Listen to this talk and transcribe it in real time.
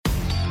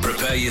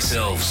prepare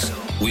yourselves.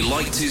 We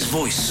liked his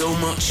voice so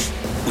much,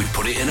 we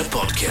put it in a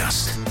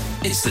podcast.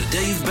 It's the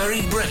Dave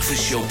Berry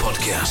Breakfast Show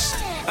podcast.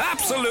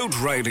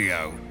 Absolute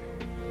Radio.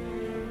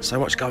 So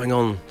much going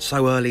on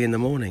so early in the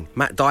morning.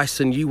 Matt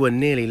Dyson, you were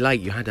nearly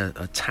late. You had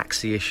a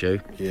taxi issue.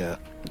 Yeah,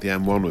 the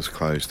M1 was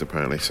closed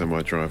apparently, so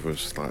my drive was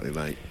slightly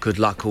late. Good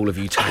luck, all of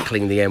you,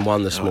 tackling the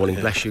M1 this morning.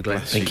 Yeah. Bless you, Glenn.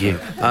 Thank you.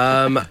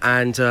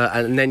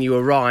 And then you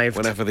arrived.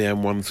 Whenever the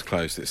M1's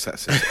closed, it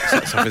sets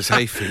up his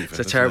hay fever. It's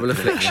a terrible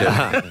affliction.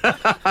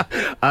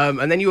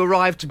 And then you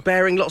arrived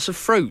bearing lots of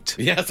fruit.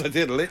 Yes, I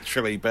did,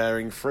 literally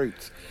bearing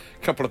fruit.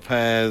 A couple of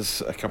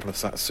pears, a couple of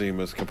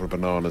satsumas, a couple of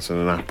bananas and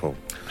an apple.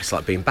 It's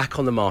like being back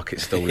on the market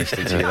stall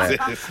listening to you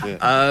there.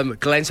 Yeah.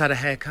 Glenn's had a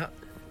haircut.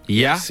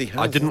 Yeah, Yes, he has,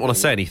 I didn't want to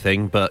say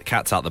anything, but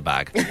cat's out the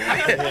bag.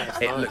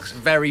 It looks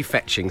very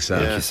fetching, sir.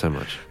 Thank you so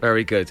much.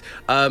 Very good.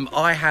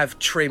 I have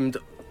trimmed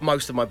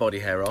most of my body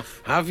hair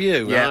off. Have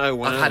you? Yeah, Oh,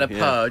 wow. I've had a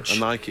purge. I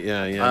like it,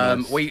 yeah.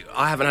 Nice.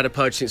 I haven't had a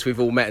purge since we've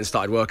all met and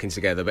started working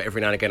together, but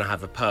every now and again I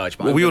have a purge.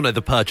 But Well, we all know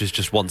the purge is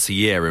just once a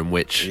year, in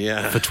which,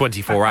 for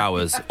 24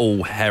 hours,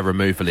 all hair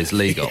removal is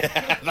legal.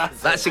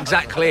 That's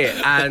exactly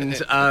it. And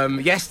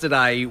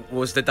yesterday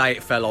was the day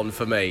it fell on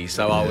for me,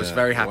 so I was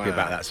very happy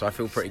about that. So I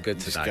feel pretty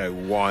good Just today. go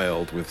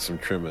wild with some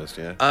trimmers,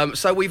 yeah.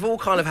 So we've all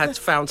kind of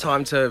found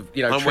time to,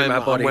 trim our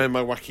body. I'm wearing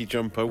my wacky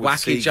jumper with Wacky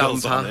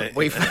seagulls on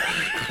jumper.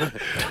 it.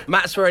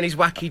 Matt's wearing his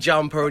wacky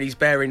jumper and he's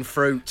bearing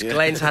fruit. Yeah.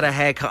 Glenn's had a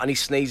haircut and he's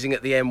sneezing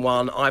at the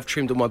M1. I've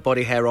trimmed all my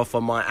body hair off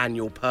on my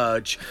annual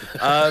purge.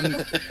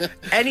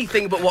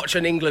 Anything but watch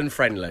an England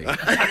friendly.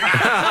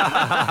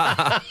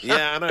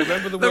 Yeah, I know.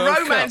 Remember the World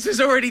romance Cup?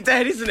 is already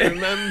dead, isn't it?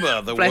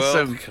 Remember the Bless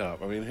World them.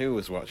 Cup? I mean, who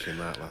was watching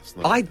that last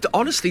night? I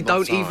honestly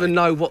don't I. even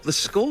know what the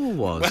score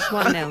was.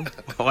 1-0.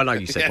 Oh, I know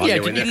you said 1-0. Yeah,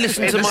 in did you the-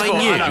 listen in to the my sport.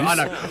 news? I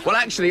know. Well,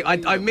 actually,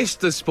 I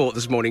missed the sport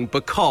this morning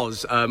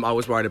because I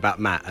was worried about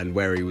Matt and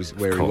where he was.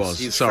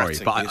 He's Sorry,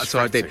 fretting, but he's so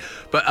I did.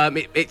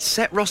 fretting. But it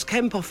set Ross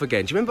Kemp off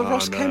again. Do you remember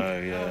Ross no, Kemp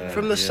yeah,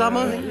 from the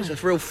summer? He was a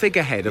real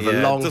figurehead of a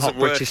Yeah, long, doesn't hot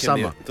work British in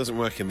the- summer. Doesn't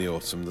work in the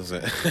autumn, does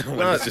it? When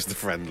No. it's just a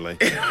friendly.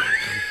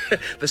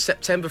 The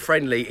September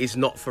friendly is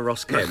not for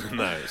Ross Kemp.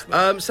 No, it's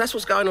not. So that's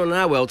what's going on in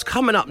our world.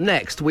 Coming up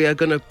next, we are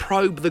going to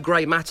probe the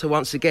grey matter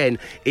once again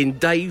in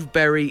Dave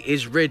Berry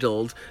is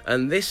Riddled,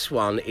 and this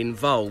one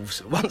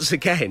involves, once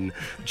again,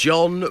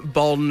 John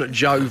Bon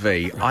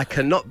Jovi. I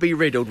cannot be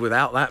riddled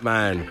without that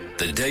man.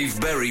 The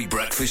Dave Berry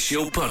Breakfast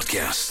Show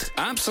podcast.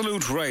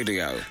 Absolute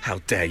Radio. How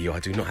dare you, I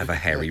do not have a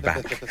hairy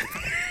back.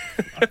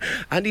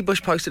 Andy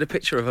Bush posted a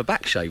picture of a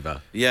back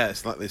shaver. Yeah,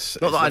 it's like this.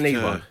 Not it's that I like need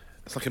a- one.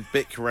 It's like a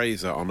Bic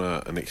razor on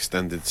an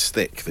extended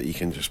stick that you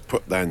can just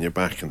put down your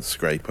back and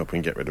scrape up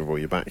and get rid of all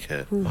your back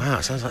hair. Wow,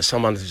 it sounds like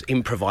someone who's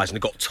improvised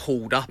and got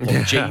tooled up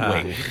on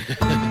G-Wing.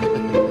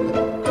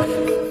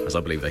 As I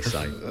believe they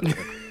say.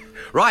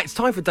 Right, it's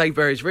time for Dave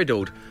Berry's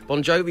Riddled.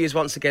 Bon Jovi is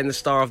once again the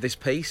star of this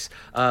piece.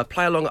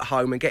 Play along at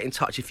home and get in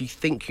touch if you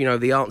think you know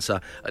the answer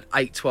at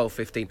 8, 12,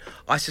 15.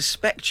 I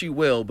suspect you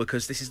will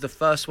because this is the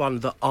first one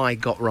that I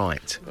got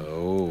right.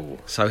 Oh.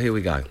 So here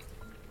we go.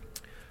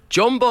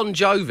 John Bon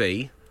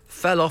Jovi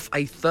fell off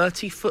a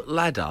 30-foot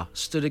ladder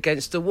stood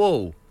against a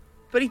wall,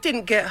 but he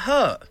didn't get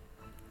hurt.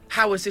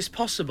 How is this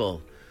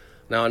possible?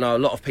 Now, I know a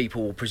lot of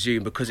people will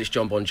presume because it's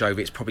John Bon Jovi,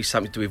 it's probably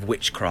something to do with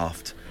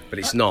witchcraft, but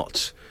it's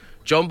not.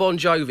 John Bon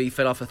Jovi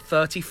fell off a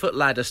 30-foot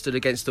ladder stood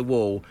against a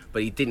wall,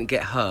 but he didn't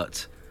get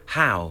hurt.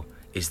 How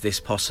is this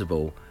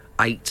possible?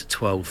 8,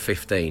 12,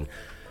 15.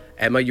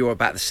 Emma, you're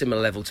about the similar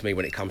level to me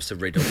when it comes to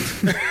riddles.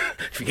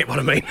 If you get what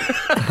I mean.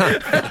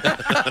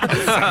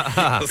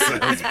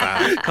 Sounds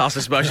bad. Cast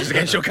aspersions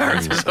against your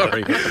character,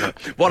 sorry.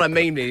 What I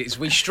mean is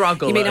we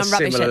struggle You mean at a I'm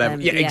rubbish similar at level.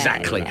 them? Yeah, Yeah,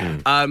 exactly.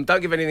 yeah.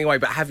 Don't give anything away,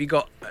 but have you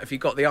got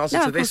the answer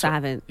No, to of this course I one?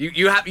 haven't.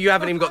 You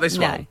haven't even got this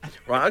No. one?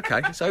 Right,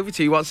 OK. So over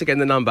to you once again,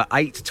 the number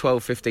 8,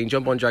 12, 15.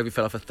 John Bon Jovi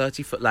fell off a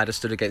 30-foot ladder,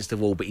 stood against the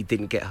wall, but he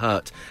didn't get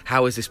hurt.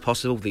 How is this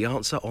possible? The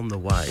answer on the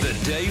way.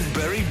 The Dave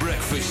Berry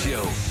Breakfast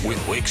Show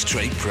with Wix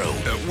Trade Pro.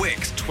 At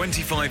Wix,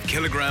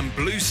 25-kilogram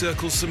Blue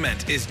Circle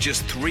cement is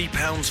just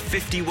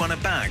 £3.51 a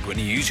bag when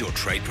you use your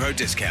Trade Pro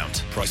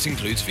discount. Price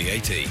includes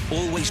VAT.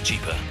 Always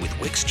cheaper with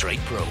Wix Trade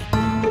Pro.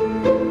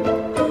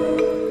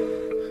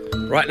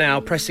 Right now,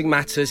 pressing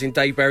matters in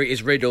Dave Berry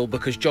is Riddle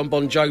because John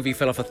Bon Jovi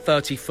fell off a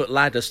 30-foot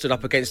ladder, stood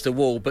up against a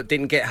wall, but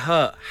didn't get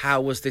hurt. How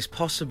was this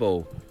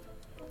possible?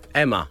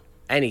 Emma,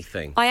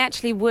 anything? I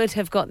actually would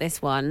have got this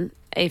one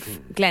if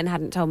Glenn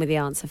hadn't told me the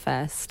answer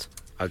first.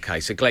 OK,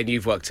 so Glenn,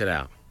 you've worked it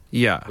out.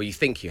 Yeah. Well, you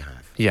think you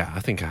have. Yeah,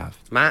 I think I have.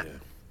 Matt,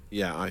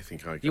 Yeah, I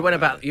think I got you went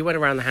that.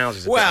 around the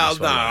houses. Well, a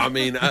bit no, on this one. I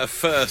mean, at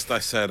first I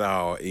said,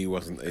 he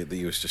wasn't,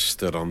 he was just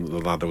stood on, the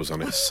ladder was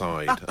on its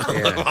side,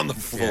 on the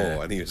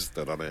floor, and he was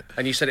stood on it.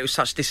 And you said it was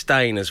such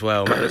disdain as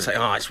well. Matt would say,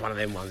 it's one of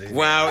them ones. Isn't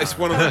Well, it's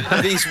one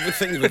of these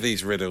things with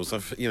these riddles. I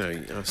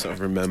sort of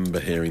remember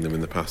hearing them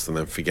in the past and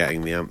then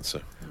forgetting the answer.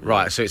 it?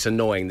 Right, so it's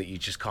annoying that you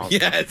just can't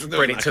It's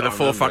bring it I to the can't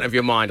forefront remember. of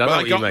your mind. I Well,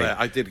 know what you got mean. there.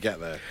 I did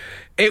get there.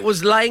 It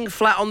was laying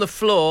flat on the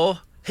floor.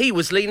 He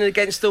was leaning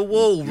against the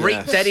wall.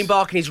 Yes. Denny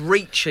Barkin is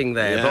reaching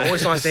there. But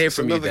always nice to hear It's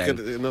from you, another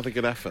Den. another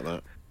good effort,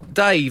 that.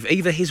 Dave,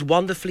 either his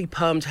wonderfully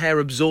permed hair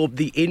absorbed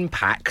the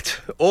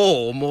impact,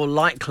 or more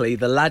likely,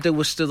 the ladder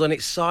was stood on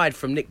its side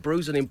from Nick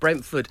Brusen in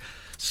Brentford.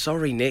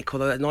 Sorry, Nick,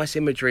 although that nice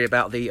imagery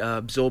about the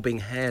absorbing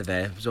hair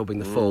there, absorbing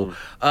the fall.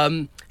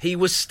 He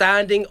was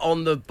standing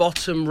on the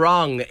bottom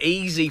rung.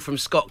 Easy from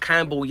Scott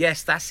Campbell.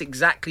 Yes, that's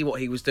exactly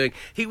what he was doing.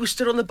 He was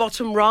stood on the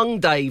bottom rung,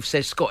 Dave,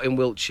 says Scott in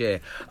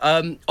Wiltshire.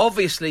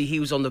 Obviously, he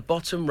was on the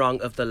bottom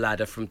rung of the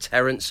ladder from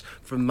Terence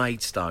from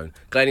Maidstone.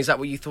 Glenn, is that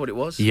what you thought it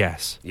was?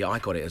 Yes. Yeah, I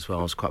got it as well.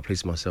 I was quite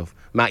pleased with myself.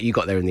 Matt, you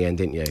got there in the end,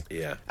 didn't you?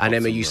 Yeah. And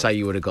Emma, you say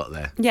you would have got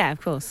there. Yeah, of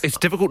course. It's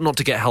difficult not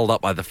to get held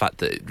up by the fact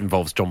that it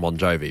involves John Bon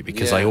Jovi,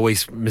 because I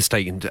always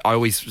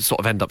sort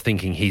of end up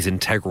thinking he's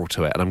integral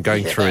to it, and I'm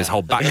going through his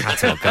whole back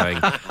catalogue going,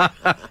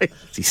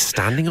 is he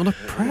standing on a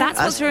prayer? That's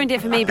what's ruined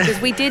it for me,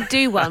 because we did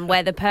do one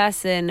where the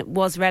person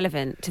was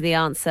relevant to the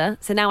answer,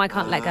 so now I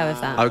can't let go of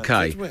that.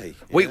 Okay.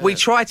 We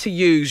try to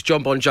use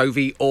John Bon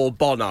Jovi or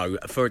Bono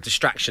for a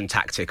distraction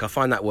tactic. I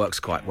find that works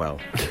quite well.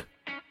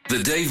 The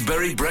Dave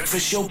Berry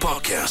Breakfast Show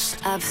Podcast.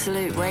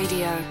 Absolute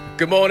Radio.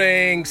 Good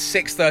morning,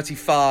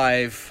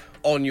 6:35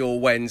 on your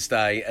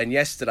Wednesday. And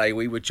yesterday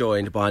we were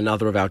joined by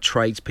another of our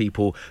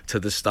tradespeople to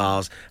the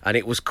stars, and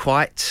it was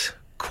quite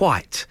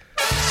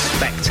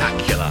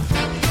spectacular.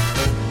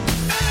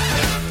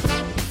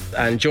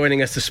 And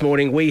joining us this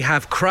morning, we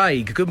have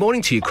Craig. Good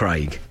morning to you,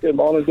 Craig. Good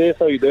morning, Dave.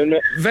 How are you doing,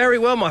 mate? Very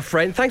well, my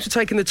friend. Thanks for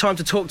taking the time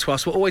to talk to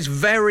us. We're always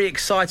very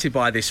excited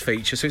by this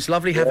feature, so it's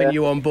lovely having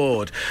you on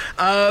board.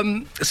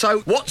 So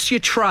what's your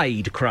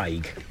trade,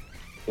 Craig?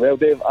 Well,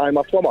 Dave, I'm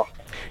a plumber.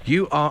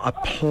 You are a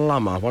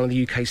plumber, one of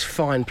the UK's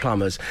fine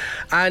plumbers.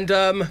 And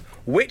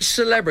which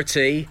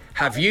celebrity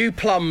have you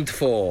plumbed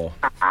for?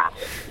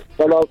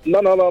 Well,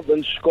 none other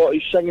than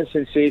Scottish singing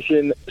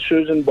sensation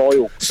Susan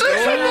Boyle.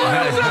 Susan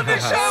Boyle's on the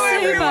show,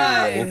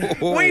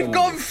 everyone! We've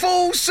gone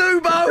full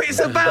Subo. It's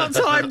about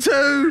time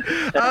too.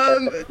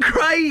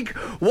 Craig,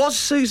 was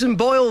Susan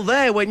Boyle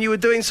there when you were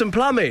doing some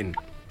plumbing?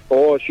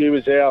 Oh, she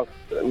was there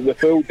the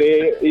full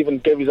day, even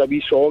gave us a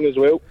wee song as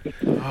well.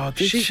 Oh,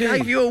 did she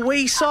gave you a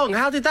wee song?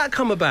 How did that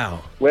come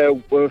about?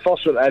 Well, when we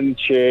first went in,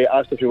 she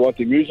asked if we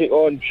wanted music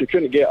on. She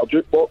couldn't get her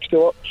jukebox to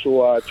work,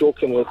 so I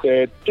jokingly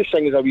said, just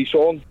sing us a wee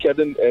song,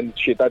 kidding, and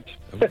she did.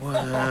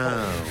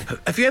 Wow.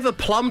 Have you ever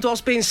plumbed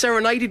whilst being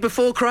serenaded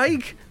before,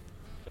 Craig?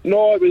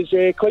 No, it was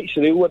quite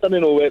surreal. I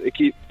didn't know where to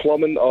keep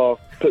plumbing or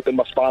put in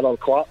my spanner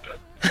clap.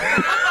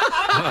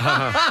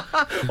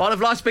 One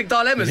of life's big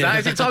dilemmas now.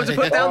 Is it time to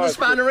put down the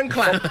spanner and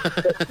clap?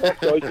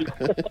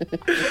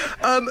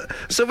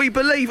 So we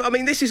believe, I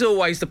mean, this is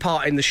always the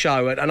part in the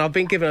show, and I've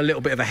been given a little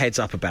bit of a heads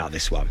up about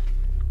this one.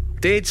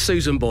 Did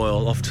Susan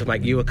Boyle offer to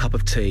make you a cup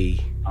of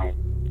tea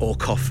or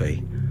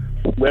coffee?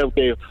 Well,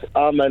 Dave,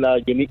 I'm in a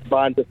unique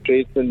band of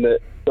tradesmen that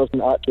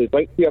doesn't actually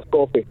drink tea or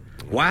coffee.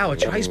 Wow, a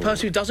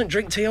tradesperson who doesn't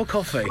drink tea or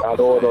coffee. I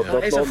know,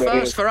 it's a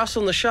first for us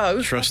on the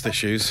show. Trust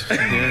issues.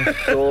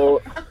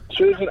 So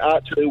Susan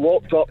actually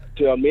walked up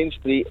to our main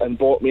street and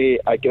bought me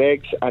a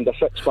Greggs and a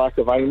 6-pack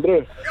of Iron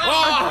Brew.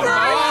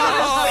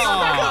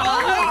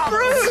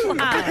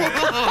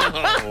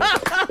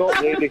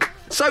 Not really.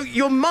 So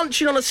you're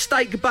munching on a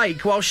steak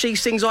bake while she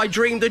sings I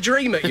Dreamed a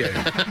Dream at you?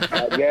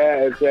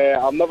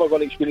 I'm never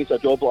going to experience a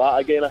job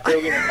like that again, I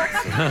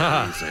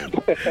tell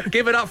you.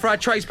 Give it up for our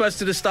tradesperson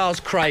to the stars,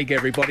 Craig,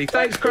 everybody.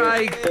 Thanks,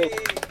 Craig.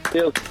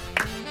 Cheers.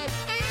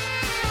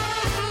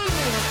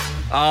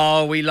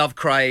 Oh, we love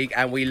Craig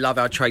and we love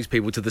our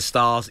tradespeople to the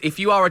stars. If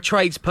you are a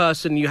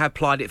tradesperson, you have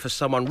plied it for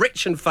someone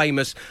rich and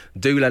famous,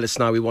 do let us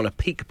know. We want to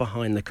peek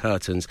behind the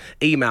curtains.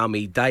 Email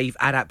me,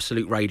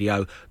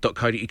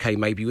 dave@absoluteradio.co.uk,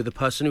 maybe with the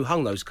person who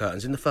hung those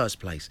curtains in the first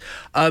place.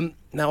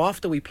 Now,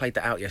 after we played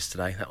that out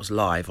yesterday, that was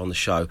live on the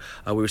show,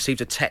 we received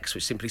a text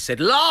which simply said,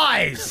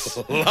 lies!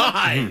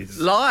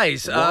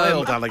 Lies!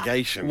 Wild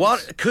allegations.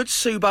 What, could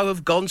Subo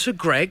have gone to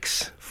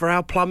Greggs for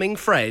our plumbing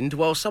friend?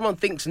 Well, someone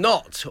thinks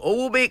not. All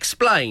will be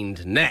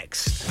explained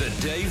next. The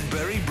Dave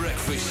Berry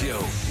Breakfast Show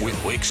with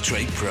Wix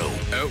Trade Pro.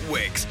 At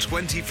Wix,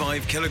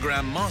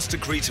 25-kilogram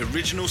Mastercrete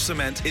original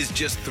cement is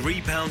just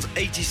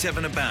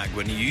 £3.87 a bag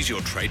when you use your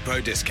Trade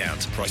Pro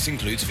discount. Price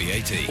includes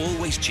VAT.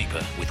 Always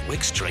cheaper with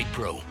Wix Trade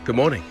Pro. Good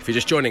morning. If you're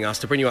just joining us,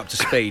 to bring you up to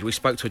speed, we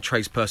spoke to a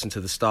tradesperson to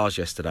the stars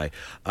yesterday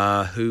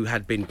who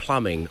had been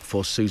plumbing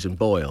for Susan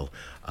Boyle,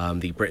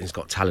 the Britain's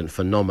Got Talent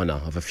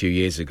phenomena of a few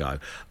years ago.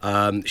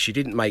 She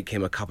didn't make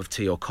him a cup of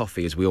tea or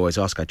coffee, as we always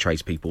ask our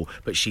tradespeople,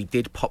 but she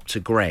did pop to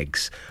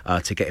Greggs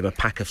to get him a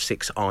pack of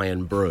 6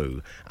 Iron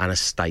Brew and a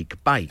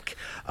steak bake,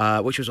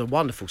 which was a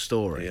wonderful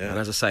story. Yeah. And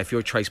as I say, if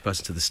you're a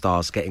tradesperson to the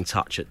stars, get in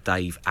touch at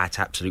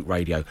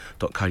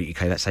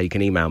dave@absoluteradio.co.uk. That's how you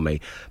can email me.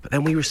 But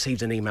then we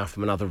received an email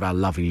from another of our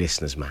lovely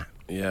listeners, Matt.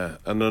 Yeah,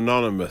 an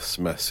anonymous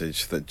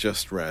message that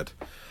just read,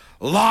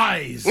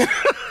 lies!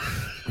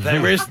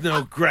 There is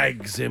no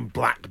Greggs in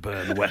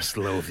Blackburn, West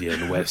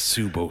Lothian, where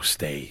Subo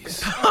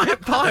stays.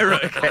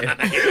 Pirate again.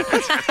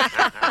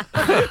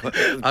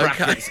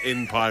 Brackets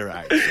in pirate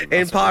accent.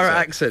 In pirate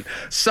accent.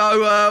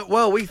 So,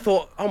 well, we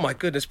thought, oh my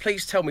goodness,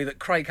 please tell me that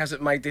Craig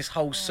hasn't made this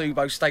whole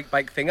Subo steak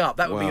bake thing up.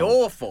 That would be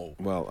awful.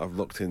 Well, I've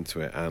looked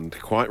into it, and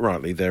quite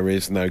rightly, there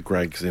is no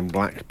Greggs in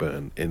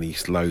Blackburn in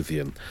East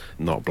Lothian,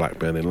 not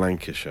Blackburn in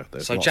Lancashire.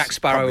 There's So Jack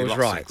Sparrow was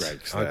right.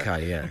 Greggs there.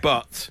 Okay, yeah.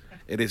 But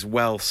it is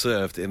well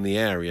served in the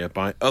area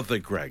by other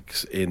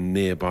Greggs in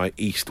nearby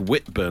East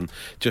Whitburn,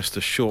 just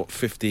a short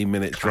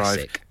 15-minute drive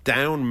Classic.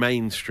 down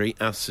Main Street,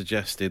 as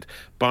suggested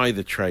by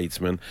the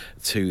tradesman,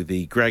 to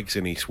the Greggs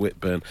in East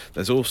Whitburn.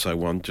 There's also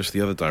one just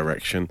the other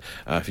direction.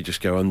 If you just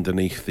go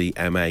underneath the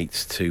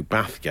M8 to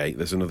Bathgate,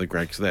 there's another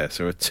Greggs there.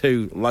 So are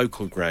two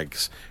local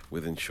Greggs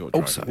within short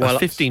drive. Also, a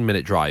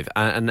 15-minute drive.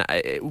 And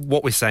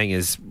what we're saying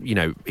is, you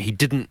know, he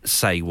didn't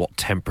say what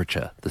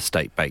temperature the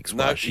steak bakes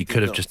were. No, he he could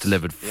did have not. just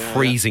delivered Yeah.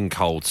 freezing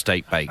cold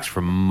steak bakes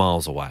from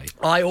miles away.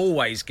 I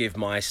always give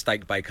my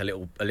steak bake a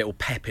little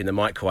pep in the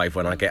microwave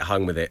when I get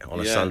home with it on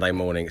a Yeah. Sunday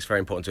morning. It's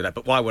very important to do that.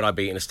 But why would I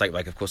be eating a steak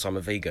bake? Of course, I'm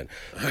a vegan.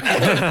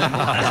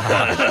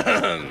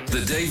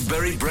 The Dave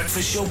Berry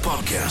Breakfast Show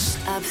podcast.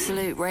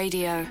 Absolute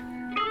Radio.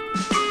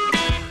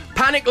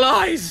 Panic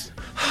lies!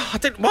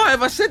 Why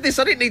have I said this?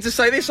 I didn't need to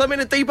say this. I'm in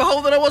a deeper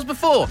hole than I was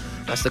before.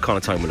 That's the kind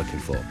of tone we're looking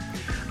for.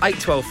 8,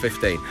 12,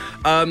 15.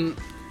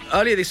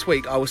 Earlier this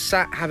week, I was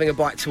sat having a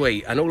bite to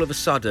eat, and all of a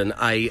sudden,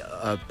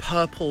 a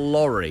purple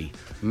lorry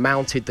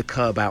mounted the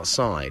curb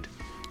outside,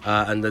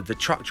 and the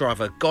truck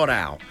driver got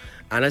out.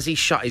 And as he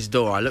shut his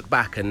door, I looked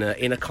back, and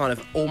in a kind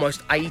of almost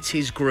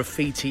 80s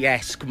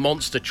graffiti-esque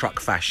monster truck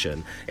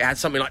fashion, it had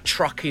something like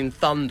 "Truckin'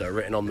 Thunder"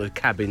 written on the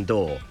cabin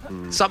door.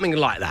 Something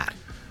like that.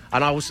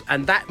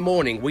 And that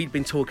morning, we'd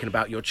been talking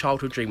about your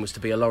childhood dream was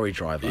to be a lorry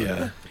driver.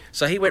 Yeah.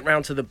 So he went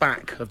round to the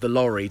back of the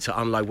lorry to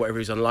unload whatever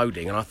he was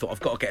unloading, and I thought, I've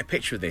got to get a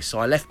picture of this. So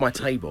I left my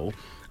table,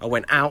 I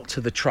went out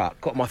to the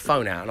truck, got my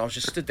phone out, and I was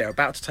just stood there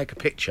about to take a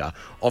picture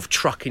of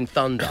Trucking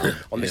Thunder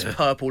on this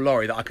purple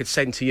lorry that I could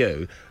send to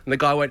you. And the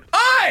guy went,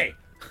 "Hey!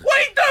 What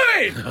are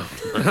you doing?"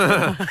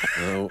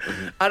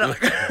 And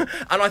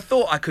I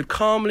thought I could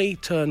calmly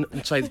turn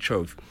and say the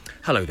truth.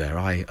 Hello there,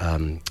 I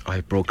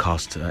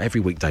broadcast every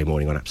weekday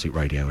morning on Absolute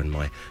Radio, and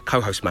my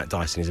co-host Matt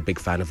Dyson is a big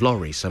fan of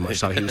lorries, so much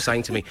so he was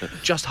saying to me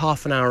just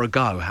half an hour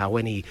ago how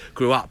when he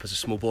grew up as a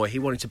small boy he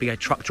wanted to be a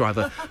truck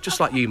driver just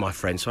like you, my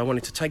friend, so I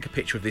wanted to take a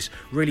picture of this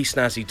really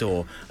snazzy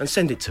door and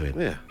send it to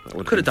him. Yeah, that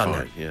would Could have done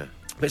fine, that. Yeah.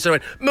 But so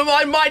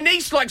my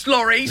niece likes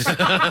lorries. Oh,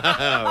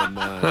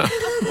 no.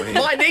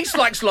 My niece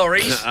likes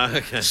lorries,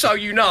 Okay. so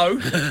you know,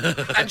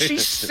 and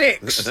she's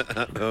 6.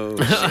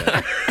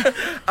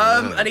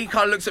 And he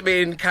kind of looked at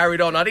me and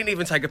carried on. I didn't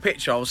even take a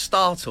picture. I was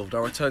startled. I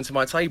returned to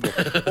my table.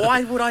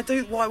 Why would I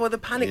do? Why were the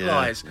panic Yeah,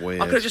 lies?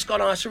 weird. I could have just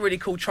gone, "Oh, it's a really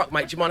cool truck,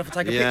 mate. Do you mind if I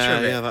take a picture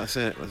of it?" Yeah, that's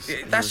it.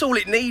 That's all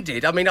it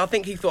needed. I mean, I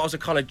think he thought I was a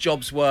kind of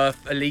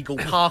Jobsworth illegal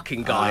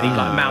parking guy, and he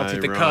like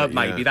mounted the right, curb.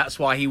 yeah. Maybe that's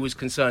why he was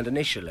concerned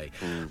initially.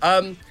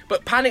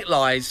 But panic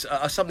lies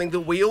are something that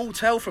we all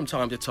tell from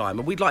time to time,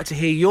 and we'd like to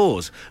hear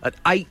yours at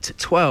 8,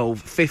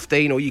 12,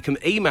 15, or you can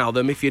email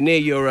them if you're near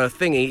your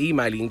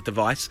emailing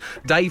device,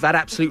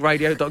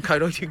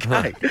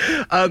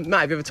 dave@absoluteradio.co.uk.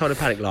 Matt, have you ever told a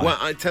panic lie?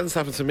 Well, it tends to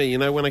happen to me. You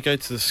know, when I go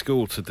to the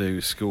school to do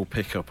school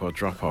pick-up or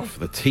drop-off,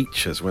 the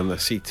teachers, when they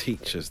see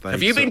teachers, they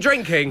Have you been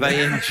drinking?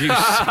 They induce,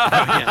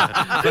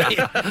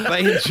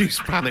 they induce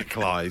panic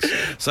lies.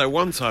 So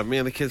one time, me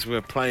and the kids were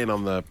playing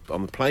on the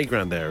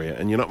playground area,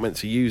 and you're not meant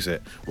to use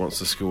it once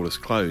the school is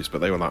closed.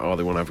 But they were like, "Oh,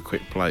 they want to have a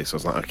quick play." So I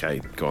was like,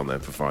 "Okay, go on then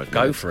for 5 minutes."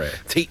 Go for it.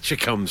 Teacher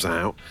comes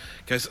out,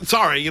 goes,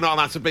 "Sorry, you're not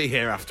allowed to be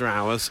here after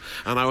hours."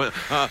 And I went,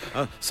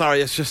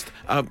 "Sorry, it's just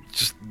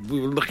we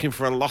were looking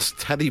for a lost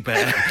teddy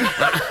bear."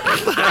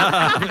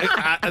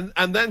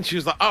 and then she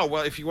was like, "Oh,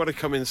 well, if you want to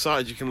come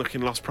inside, you can look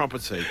in lost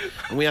property."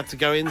 And we had to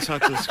go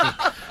inside to the school,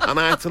 and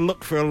I had to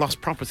look for a lost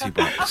property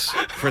box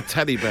for a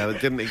teddy bear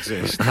that didn't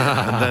exist,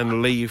 and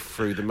then leave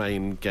through the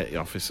main gate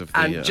office of the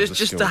And of just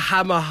the to school.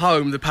 hammer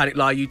home the panic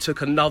lie, you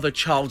took another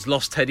child's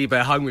lost teddy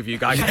bear home with you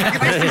guys.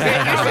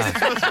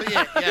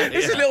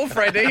 This is little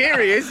Freddy. Here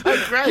he is.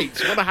 Oh, great.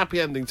 What a happy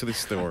ending to this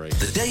story.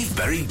 The Dave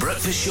Berry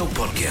Breakfast Show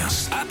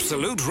podcast.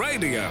 Absolute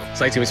Radio.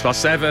 Say to Miss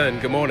Past 7.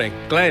 Good morning,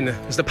 Glenn.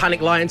 Has the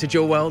panic lie entered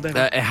your world?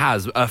 It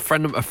has. A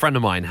friend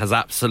of mine has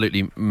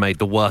absolutely made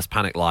the worst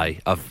panic lie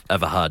I've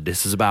ever heard.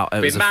 This is about...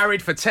 Been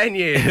married for 10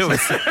 years.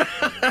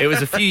 It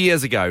was a few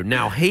years ago.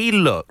 Now, he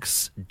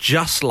looks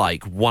just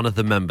like one of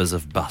the members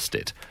of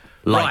Busted.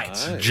 Like,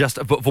 Right.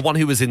 but for one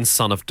who was in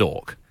Son of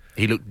Dork.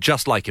 He looked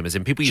just like him, as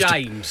in people used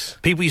James.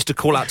 people used to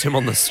call out to him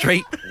on the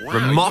street.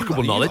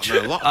 Remarkable knowledge.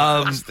 You know a lot,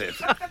 Busted.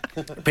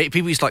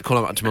 People used to like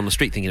call out to him on the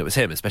street thinking it was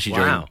him, especially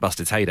during Wow.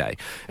 Busted's heyday.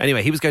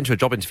 Anyway, he was going to a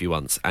job interview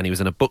once, and he was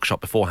in a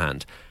bookshop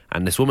beforehand,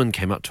 and this woman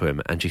came up to him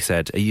and she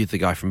said, "Are you the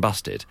guy from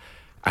Busted?"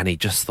 And he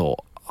just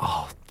thought,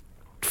 "Oh,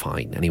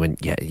 fine." And he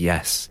went,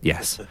 yes,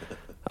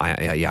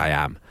 I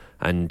am.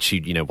 And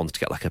she, wanted to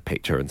get like a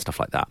picture and stuff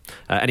like that.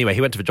 Anyway,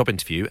 he went to a job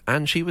interview,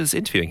 and she was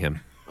interviewing him.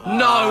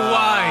 No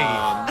way!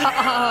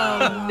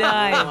 Oh,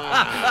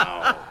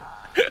 no.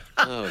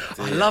 Oh,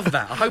 dear. I love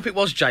that. I hope it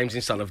was James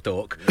in Son of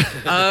Dork.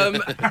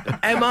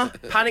 Emma,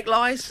 panic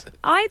lies?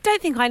 I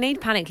don't think I need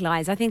panic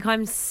lies. I think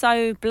I'm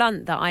so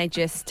blunt that I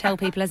just tell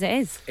people as it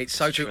is. It's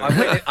so true.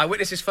 I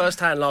witnessed this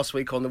firsthand last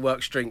week on the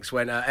Works Drinks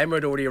when Emma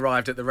had already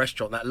arrived at the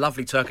restaurant, that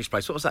lovely Turkish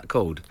place. What was that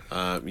called?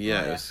 Yeah,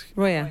 it was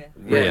Roya.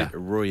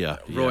 Roya.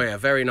 Roya,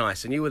 very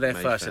nice. And you were there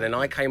first, and then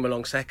Mayfair. I came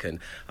along second,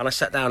 and I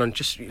sat down and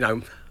just,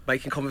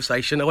 making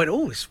conversation. I went,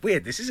 oh, it's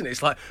weird, this, isn't it?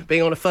 It's like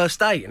being on a first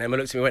date. And Emma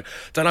looked at me and went,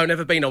 don't know,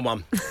 never been on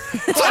one.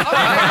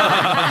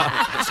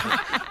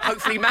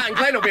 Hopefully Matt and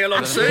Glenn will be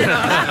along soon.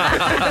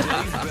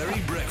 Dave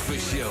Berry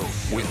Breakfast Show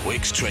with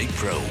Wix Trade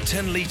Pro.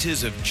 10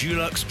 litres of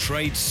Dulux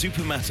Trade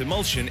Supermatte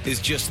Emulsion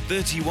is just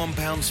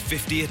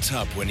 £31.50 a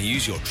tub when you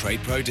use your Trade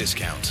Pro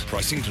discount.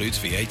 Price includes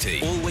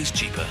VAT. Always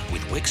cheaper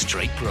with Wix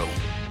Trade Pro.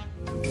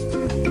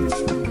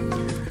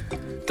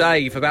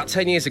 Dave, about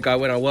 10 years ago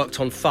when I worked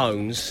on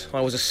phones,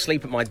 I was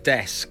asleep at my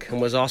desk and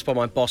was asked by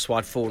my boss why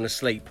I'd fallen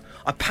asleep.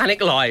 I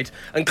panic lied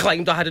and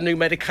claimed I had a new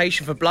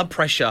medication for blood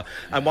pressure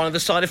and one of the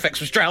side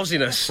effects was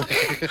drowsiness.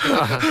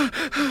 The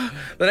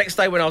next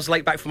day when I was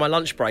late back for my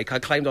lunch break, I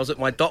claimed I was at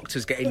my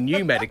doctor's getting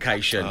new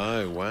medication.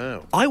 Oh,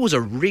 wow. I was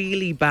a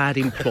really bad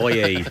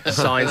employee.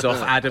 Signs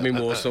off Adam in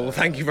Warsaw.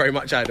 Thank you very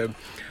much, Adam.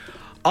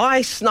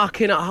 I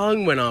snuck in at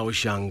home when I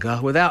was younger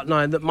without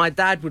knowing that my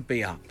dad would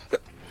be up.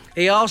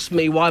 He asked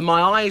me why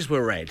my eyes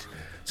were red,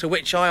 to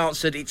which I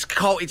answered, it's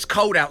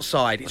cold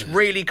outside. It's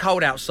really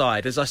cold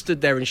outside, as I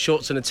stood there in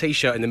shorts and a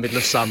T-shirt in the middle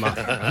of summer.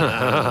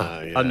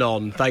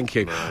 Anon, thank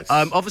you. Nice.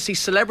 Obviously,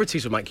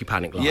 celebrities will make you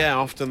panic lie. Yeah,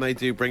 often they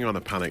do bring on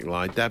a panic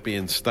lie. Debbie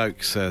in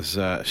Stoke says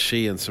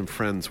she and some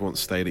friends once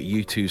stayed at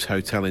U2's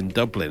hotel in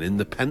Dublin in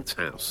the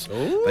penthouse.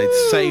 Ooh. They'd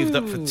saved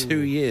up for 2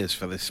 years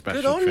for this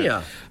special Good on trip.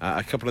 ya.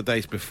 A couple of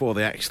days before,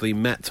 they actually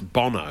met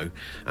Bono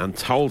and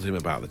told him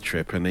about the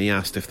trip, and he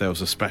asked if there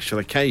was a special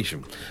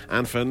occasion.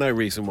 And for no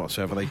reason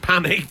whatsoever, they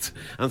panicked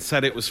and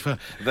said it was for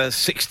the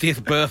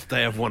 60th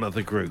birthday of one of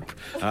the group.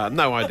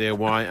 No idea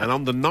why. And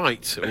on the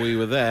night we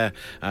were there,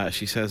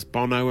 she says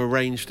Bono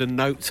arranged a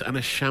note and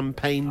a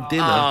champagne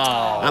dinner,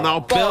 and our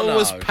bill Bono.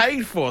 was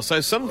paid for.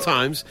 So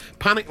sometimes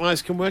panic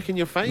lies can work in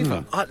your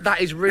favour.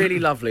 That is really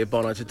lovely of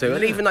Bono to do.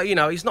 And even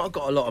though, he's not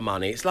got a lot of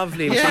money, it's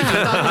lovely of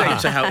something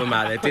to help him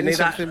out there, didn't he?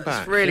 Something back,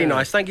 That's really yeah.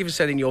 nice. Thank you for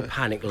sending your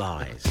panic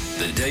lies.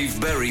 The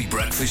Dave Berry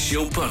Breakfast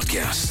Show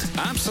podcast.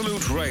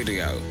 Absolute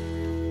Radio.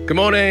 Good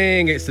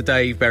morning, it's the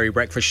Dave Berry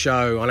Breakfast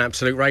Show on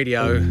Absolute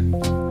Radio.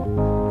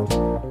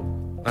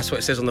 That's what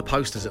it says on the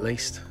posters, at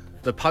least.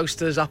 The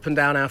posters up and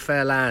down our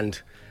fair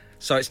land.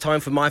 So it's time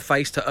for my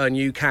face to earn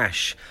you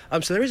cash.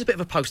 So there is a bit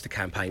of a poster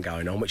campaign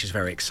going on, which is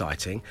very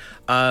exciting.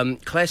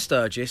 Claire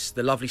Sturgis,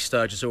 the lovely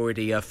Sturgis, has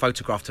already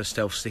photographed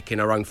herself sticking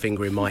her own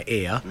finger in my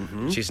ear,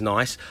 which is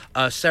nice.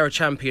 Sarah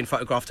Champion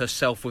photographed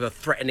herself with a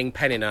threatening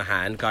pen in her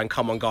hand, going,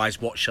 come on,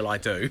 guys, what shall I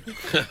do?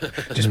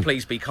 Just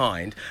please be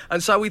kind.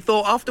 And so we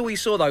thought, after we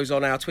saw those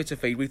on our Twitter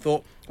feed, we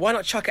thought, why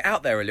not chuck it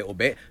out there a little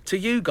bit to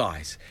you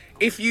guys?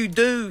 If you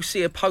do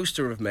see a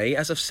poster of me,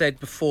 as I've said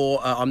before,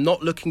 I'm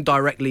not looking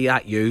directly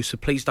at you, so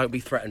please don't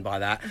be threatened by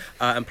that.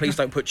 And please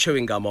don't put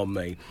chewing gum on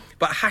me.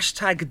 But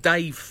hashtag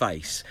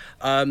DaveFace.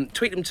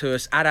 Tweet them to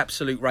us at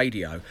Absolute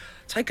Radio.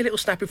 Take a little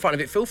snap in front of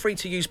it. Feel free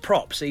to use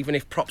props, even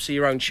if props are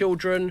your own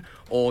children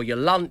or your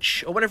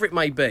lunch or whatever it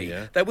may be.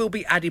 Yeah. There will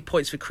be added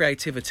points for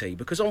creativity,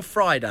 because on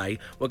Friday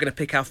we're going to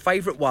pick our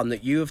favourite one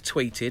that you have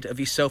tweeted of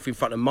yourself in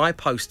front of my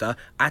poster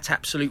at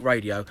Absolute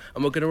Radio,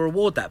 and we're going to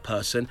reward that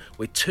person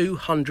with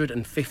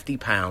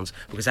 £250,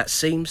 because that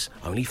seems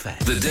only fair.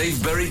 The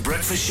Dave Berry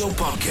Breakfast Show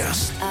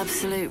podcast.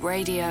 Absolute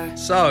Radio.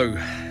 So,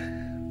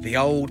 the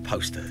old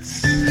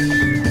posters.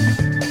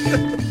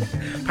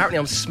 Apparently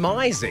I'm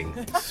smizing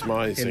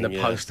Smizing, in the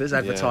yeah. posters Yeah.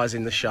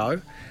 advertising the show.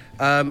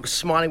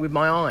 Smiling with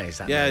my eyes.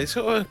 that Yeah, means. it's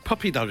sort of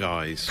puppy dog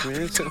eyes.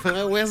 It's sort of,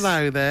 oh,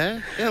 hello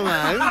there.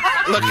 Hello.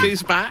 Look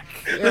who's back.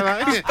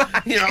 Hello.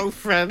 Your old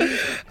friend.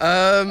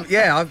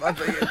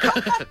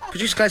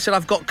 Producer Claire said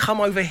I've got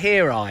come over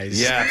here eyes.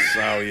 Yes.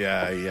 Oh,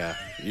 yeah.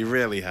 You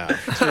really have.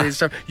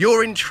 So,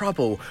 you're in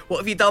trouble. What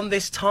have you done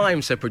this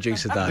time, said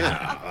producer Dave.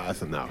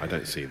 No, I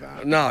don't see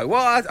that. No,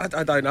 well,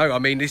 I don't know. I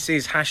mean, this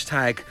is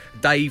hashtag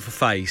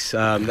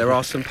DaveFace. There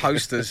are some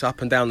posters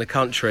up and down the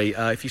country.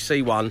 If you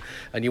see one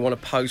and you want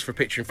to pose for a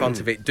picture in front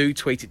of it, do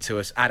tweet it to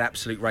us at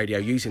Absolute Radio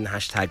using the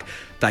hashtag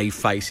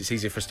DaveFace. It's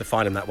easier for us to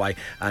find them that way.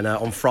 And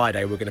on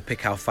Friday, we're going to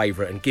pick our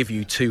favourite and give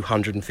you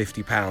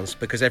 £250,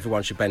 because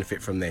everyone should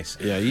benefit from this.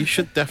 Yeah, you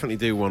should definitely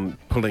do one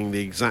pulling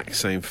the exact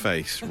same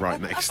face right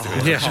next to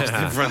it. Just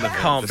in front of it.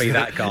 Can't be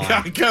that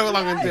guy. Go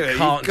along and do it.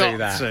 Can't You've got do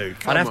that. to.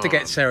 I'd have to Come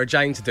get on. Sarah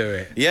Jane to do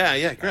it. Yeah,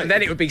 great. And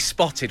then it would be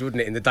spotted, wouldn't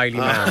it, in the Daily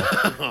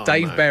Mail?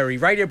 Dave Berry,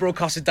 radio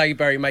broadcaster Dave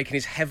Berry, making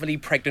his heavily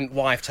pregnant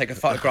wife take a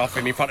photograph of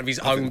him in front of his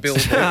own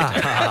billboard. Oh,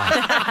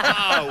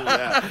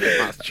 yeah.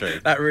 That's true.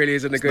 That really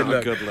isn't a good not a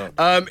look. good look.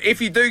 If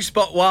you do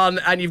spot one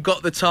and you've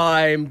got the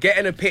time, get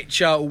in a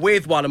picture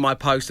with one of my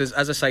posters.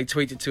 As I say,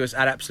 tweet it to us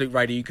at Absolute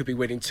Radio. You could be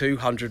winning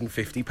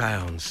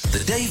 £250.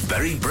 The Dave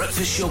Berry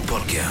Breakfast Show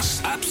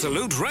podcast. Absolute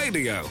Absolute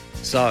Radio.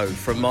 So,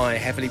 from my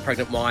heavily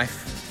pregnant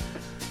wife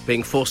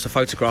being forced to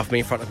photograph me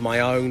in front of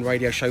my own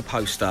radio show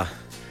poster,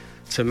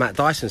 to Matt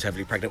Dyson's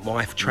heavily pregnant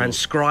wife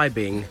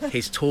transcribing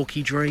his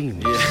talky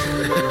dreams.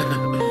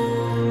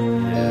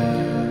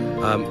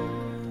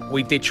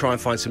 We did try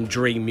and find some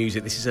dream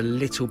music. This is a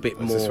little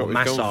bit more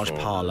massage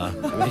parlour.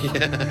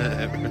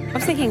 I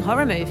was thinking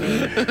horror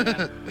movie.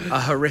 A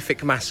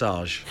horrific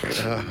massage.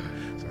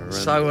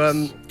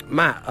 So,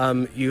 Matt,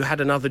 you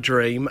had another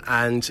dream,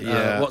 and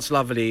what's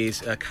lovely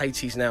is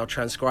Katie's now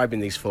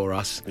transcribing these for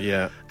us.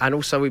 Yeah. And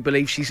also, we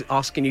believe she's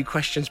asking you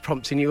questions,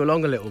 prompting you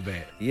along a little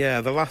bit. Yeah,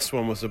 the last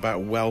one was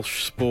about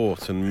Welsh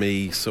sport and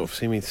me sort of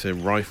seeming to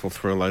rifle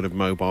through a load of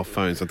mobile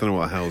phones. I don't know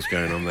what the hell's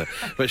going on there.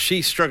 But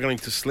she's struggling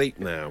to sleep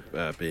now,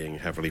 being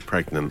heavily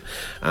pregnant.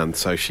 And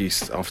so she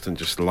often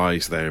just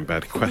lies there in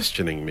bed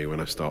questioning me when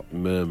I start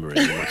murmuring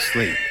in my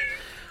sleep.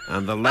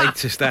 And the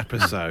latest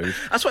episode...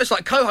 That's what it's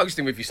like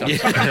co-hosting with you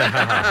sometimes.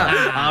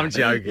 I'm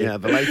joking. Yeah,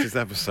 the latest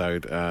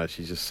episode,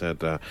 she just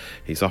said,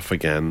 he's off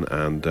again.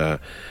 And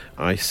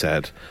I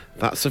said,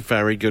 that's a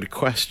very good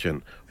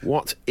question.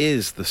 What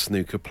is the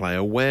snooker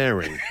player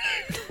wearing?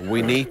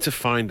 We need to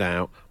find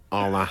out.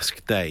 I'll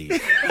ask Dave. So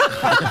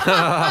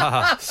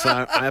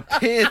I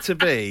appear to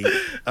be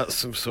at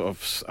some sort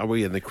of... Are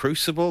we in the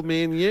Crucible,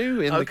 me and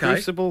you? In the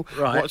Crucible?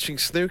 Right. Watching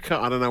snooker?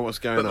 I don't know what's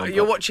going on.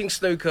 You're watching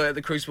snooker at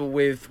the Crucible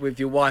with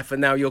your wife,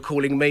 and now you're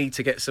calling me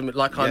to get some...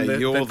 Like I'm the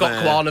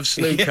Gokwan of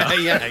snooker.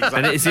 Yeah, exactly.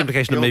 And it's the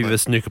implication that maybe the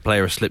snooker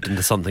player has slipped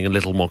into something a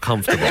little more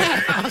comfortable.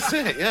 That's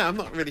it, yeah. I'm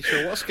not really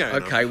sure what's going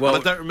on. Okay, well...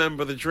 And I don't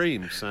remember the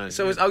dream, so...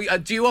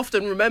 do you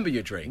often remember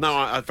your dreams? No,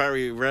 I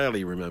very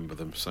rarely remember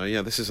them. So,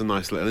 yeah, this is a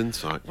nice little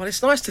insight. Well,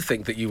 it's nice to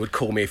think that you would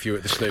call me if you were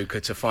at the snooker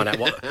to find out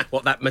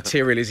what that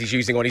material is he's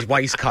using on his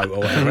waistcoat or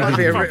whatever. It'd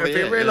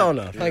be a real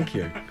honour. Thank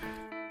you.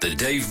 The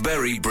Dave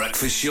Berry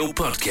Breakfast Show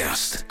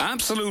Podcast.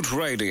 Absolute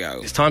Radio.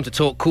 It's time to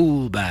talk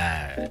Cool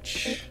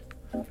Badge.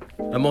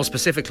 And more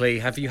specifically,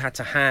 have you had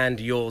to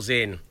hand yours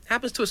in?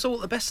 Happens to us all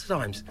at the best of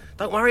times.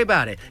 Don't worry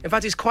about it. In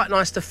fact, it's quite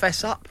nice to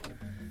fess up.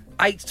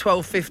 8,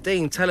 12,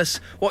 15. Tell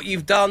us what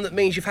you've done that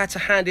means you've had to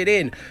hand it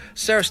in.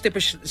 Sarah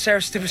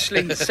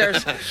Stippishly,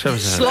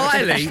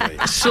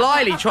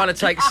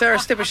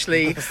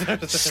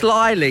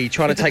 slyly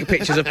trying to take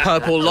pictures of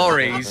purple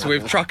lorries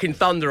with Trucking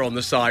Thunder on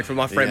the side from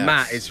my friend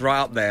Matt. It's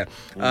right up there.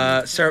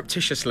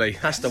 Surreptitiously,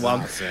 that's the one.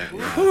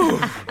 Whew.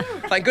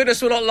 Thank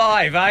goodness we're not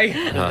live,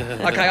 eh?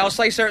 Okay, I'll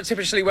say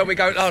surreptitiously when we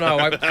go. Oh no,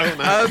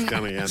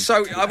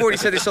 so I've already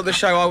said this on the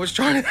show. I was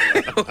trying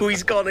to. Oh,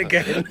 he's gone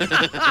again.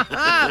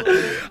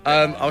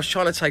 I was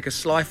trying to take a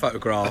sly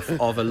photograph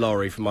of a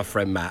lorry for my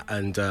friend Matt,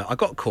 and I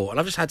got caught, and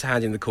I've just had to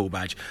hand in the Cool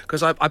Badge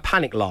because I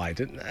panic lied.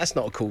 That's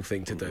not a cool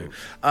thing to do.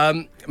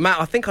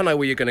 Matt, I think I know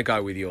where you're going to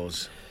go with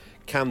yours.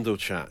 Candle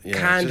chat,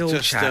 yeah.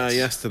 Chat.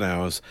 Yesterday I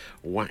was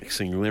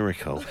waxing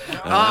lyrical.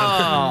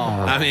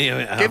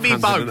 Give me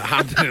both.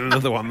 Handed in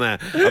another one there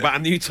about a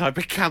new type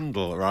of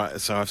candle,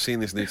 right? So I've seen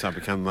this new type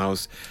of candle. I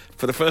was,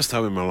 for the first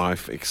time in my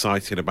life,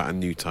 excited about a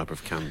new type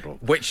of candle.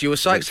 Which you were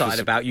so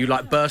excited about, you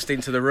burst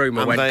into the room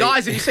and went,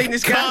 guys, have you seen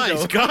this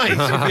candle? Guys,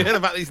 have you heard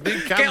about these new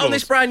candles? Get on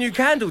this brand new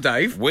candle,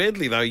 Dave.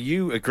 Weirdly, though,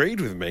 you agreed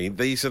with me.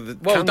 These are the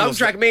Well, don't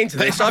drag me into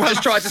this. I've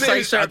just tried to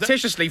say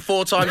surreptitiously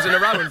 4 times in a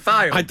row and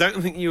failed. I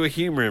don't think you were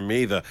humouring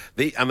me either.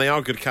 And they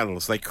are good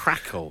candles. They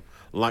crackle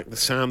like the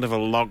sound of a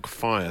log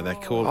fire. They're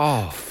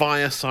called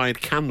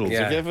fireside candles.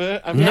 Yeah. Have you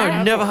ever?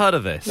 No, never heard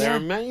of this. They're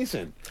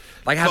amazing.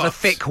 They have a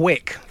thick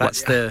wick.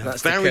 That's the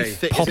key.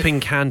 Thick. Popping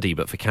candy,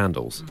 but for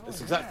candles. That's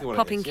exactly what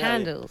Popping it is.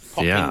 candles.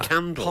 Popping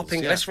candles.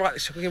 Popping. Yeah. Let's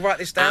write. Shall we write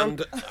this down?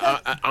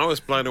 And I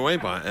was blown away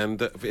by it. And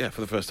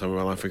for the first time in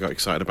my life, I got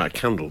excited about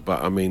candle.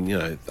 But I mean,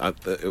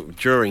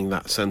 during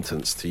that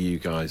sentence to you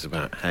guys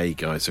about, hey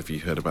guys, have you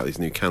heard about these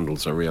new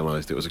candles? I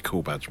realised it was a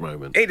Cool Badge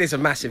moment. It is a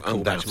massive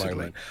Cool Badge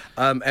Undoubtedly.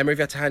 moment. Emma, have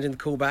you had to hand in the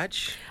Cool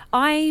Badge?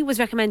 I was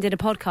recommended a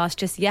podcast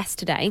just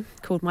yesterday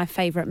called My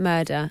Favourite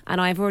Murder,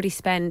 and I've already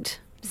spent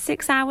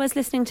 6 hours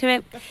listening to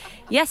it.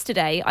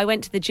 Yesterday, I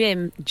went to the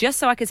gym just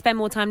so I could spend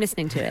more time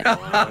listening to it.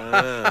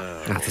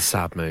 That's a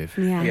sad move.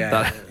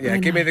 Yeah.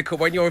 Give me the cool.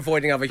 When you're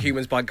avoiding other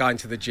humans by going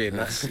to the gym,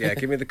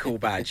 give me the Cool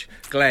Badge.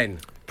 Glenn.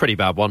 Pretty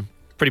bad one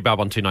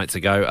 2 nights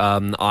ago.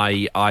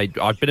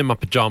 I'd been in my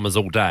pyjamas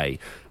all day,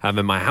 and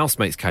then my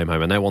housemates came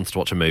home and they wanted to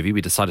watch a movie.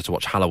 We decided to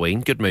watch Halloween.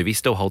 Good movie,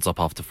 still holds up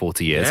after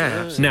 40 years.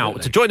 Yeah, now,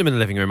 to join them in the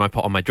living room, I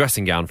put on my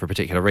dressing gown for a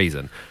particular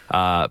reason.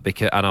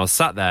 And I was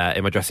sat there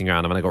in my dressing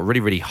gown, and then I got really,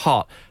 really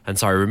hot, and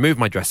so I removed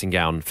my dressing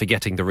gown,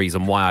 forgetting the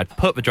reason why I'd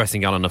put the dressing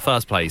gown on in the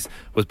first place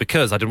was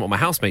because I didn't want my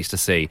housemates to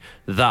see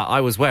that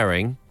I was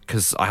wearing,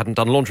 because I hadn't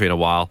done laundry in a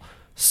while,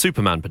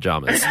 Superman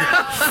pyjamas.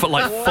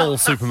 Full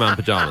Superman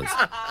pyjamas.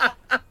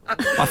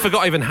 I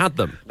forgot I even had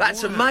them.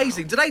 That's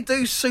amazing. Do they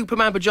do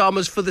Superman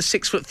pyjamas for the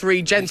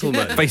 6'3"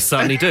 gentleman? They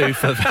certainly do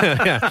for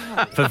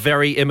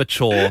very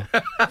immature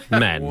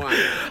men.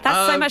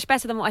 That's so much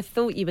better than what I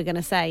thought you were going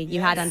to say you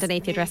had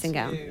underneath your dressing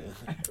gown.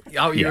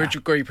 Oh, you Yeah.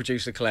 agree,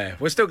 producer Claire.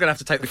 We're still going to have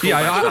to take the call.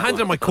 Yeah, back. I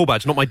handed on my call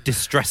badge, not my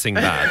distressing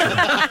badge.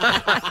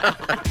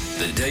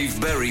 The Dave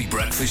Berry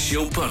Breakfast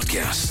Show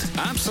Podcast.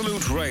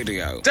 Absolute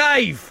Radio.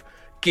 Dave!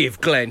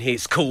 Give Glenn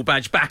his call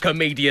badge back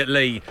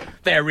immediately.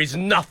 There is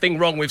nothing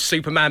wrong with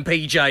Superman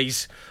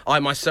PJs. I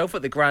myself,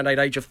 at the grand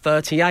age of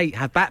 38,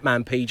 have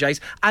Batman PJs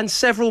and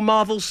several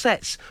Marvel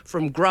sets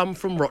from Grum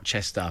from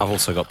Rochester. I've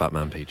also got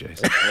Batman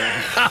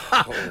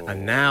PJs.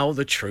 And now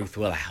the truth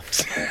will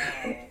out.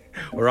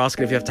 We're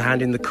asking if you have to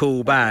hand in the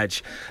cool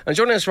badge. And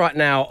joining us right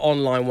now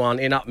on line 1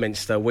 in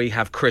Upminster, we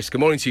have Chris.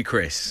 Good morning to you,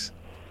 Chris.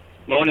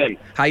 Morning.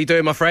 How you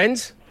doing, my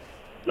friend?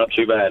 Not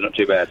too bad, not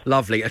too bad.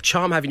 Lovely. A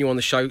charm having you on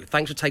the show.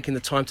 Thanks for taking the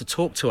time to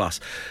talk to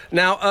us.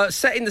 Now,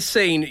 setting the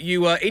scene,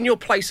 you were in your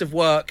place of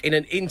work in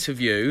an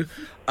interview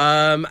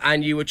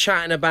and you were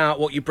chatting about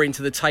what you bring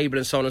to the table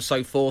and so on and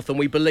so forth, and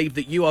we believe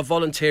that you are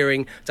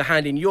volunteering to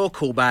hand in your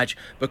cool badge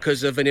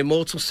because of an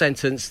immortal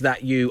sentence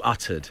that you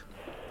uttered.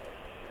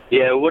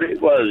 Yeah, what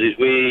it was is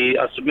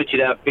I submitted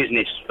our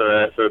business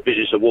for a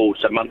business award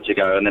some months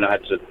ago, and then I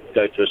had to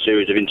go through a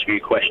series of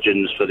interview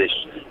questions for this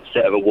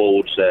set of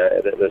awards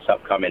that's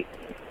upcoming.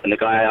 And the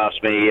guy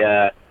asked me,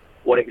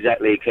 what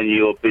exactly can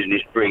your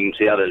business bring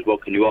to the others?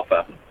 What can you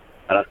offer?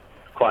 And I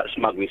quite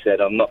smugly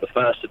said, I'm not the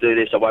first to do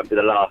this, I won't be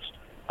the last.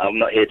 I'm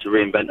not here to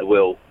reinvent the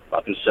wheel, but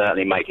I can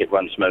certainly make it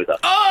run smoother.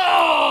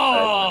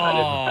 Oh!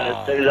 And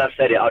as soon as I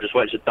said it, I just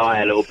wanted to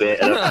die a little bit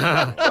and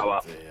go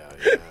up.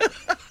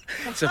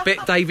 It's a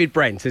bit David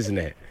Brent, isn't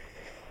it?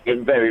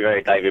 It's very,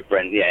 very David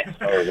Brent, yeah.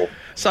 Horrible.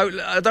 So,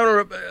 I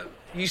don't know,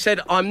 you said,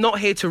 I'm not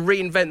here to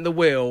reinvent the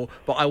wheel,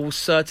 but I will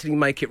certainly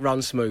make it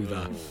run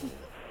smoother.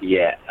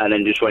 Yeah, and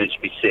then just wanted to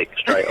be sick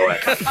straight away.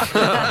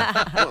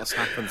 What's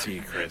happened to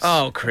you, Chris?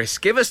 Oh, Chris,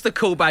 give us the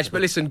cool badge.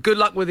 But listen, good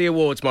luck with the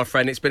awards, my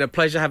friend. It's been a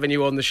pleasure having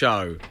you on the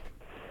show.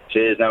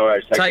 Cheers, no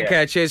worries. Take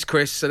care. Cheers,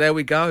 Chris. So there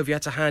we go. If you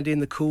had to hand in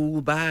the cool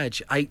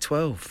badge, 8,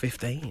 12,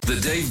 15. The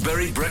Dave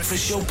Berry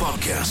Breakfast Show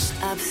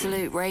Podcast.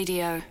 Absolute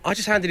Radio. I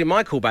just handed in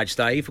my cool badge,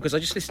 Dave, because I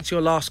just listened to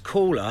your last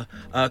caller,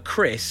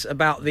 Chris,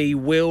 about the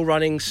wheel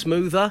running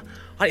smoother.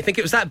 I didn't think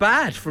it was that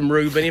bad from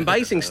Ruben in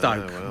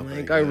Basingstoke. There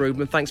you go,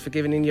 Ruben. Thanks for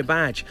giving in your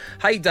badge.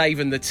 Hey, Dave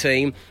and the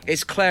team.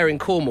 It's Claire in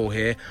Cornwall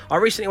here. I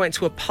recently went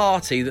to a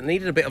party that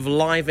needed a bit of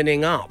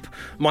livening up.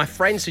 My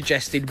friend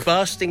suggested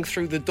bursting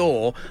through the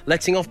door,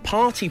 letting off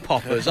party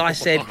poppers. I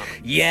said,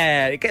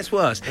 yeah, it gets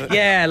worse.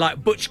 Yeah,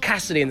 like Butch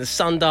Cassidy and the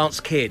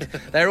Sundance Kid.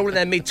 They're all in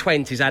their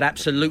mid-20s, had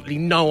absolutely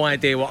no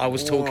idea what I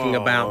was talking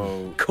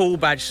about. Cool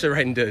badge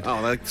surrendered.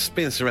 Oh, they're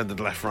being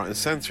surrendered left, right and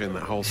centre in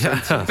that whole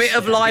sentence. Bit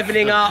of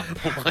livening up.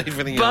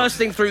 Livening up.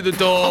 Bursting through the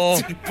door,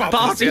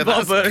 party Yeah,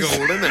 that's poppers.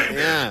 cool, isn't it?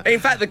 Yeah. In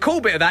fact, the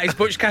cool bit of that is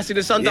Butch Cassidy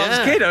and the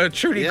Sundance Kid, a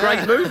truly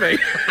great movie.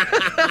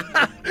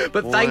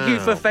 But thank you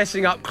for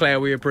fessing up, Claire.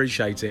 We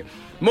appreciate it.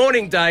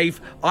 Morning,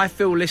 Dave. I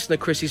feel listener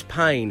Chris's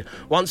pain.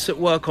 Once at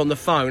work on the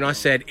phone, I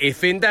said,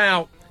 if in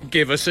doubt,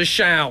 give us a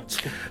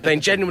shout. Then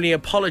genuinely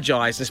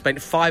apologised and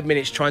spent 5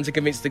 minutes trying to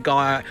convince the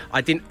guy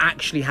I didn't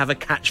actually have a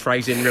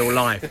catchphrase in real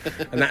life.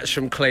 And that's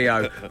from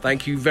Cleo.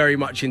 Thank you very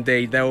much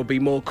indeed. There will be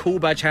more cool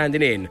badge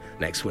handing in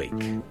next week.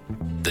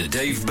 The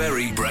Dave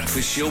Berry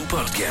Breakfast Show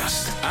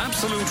Podcast.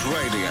 Absolute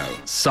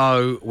Radio.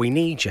 So we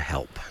need your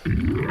help.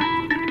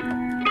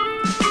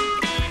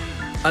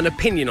 An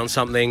opinion on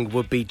something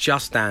would be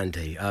just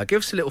dandy. Give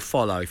us a little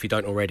follow if you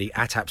don't already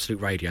at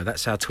Absolute Radio.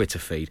 That's our Twitter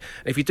feed.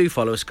 And if you do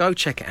follow us, go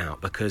check it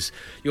out because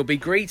you'll be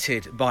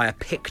greeted by a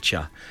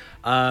picture.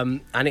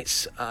 And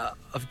it's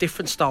of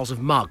different styles of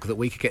mug that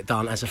we could get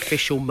done as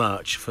official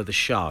merch for the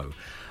show.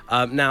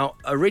 Now,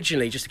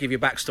 originally, just to give you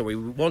a backstory, we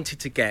wanted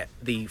to get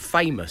the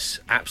famous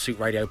Absolute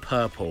Radio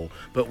purple,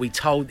 but we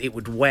told it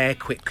would wear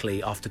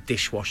quickly after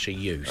dishwasher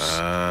use.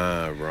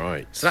 Ah,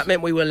 right. So that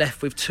meant we were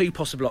left with two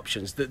possible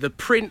options. The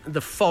print,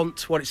 the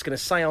font, what it's going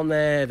to say on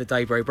there, the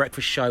Dave Berry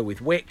Breakfast Show with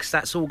Wix,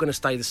 that's all going to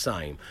stay the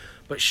same.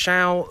 But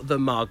shall the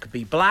mug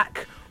be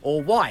black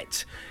or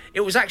white?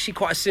 It was actually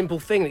quite a simple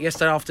thing that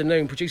yesterday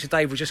afternoon, producer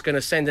Dave was just going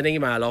to send an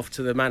email off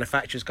to the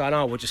manufacturers going,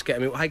 we'll just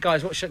get them. Hey,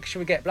 guys, what should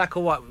we get, black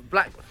or white?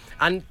 Black.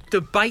 And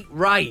debate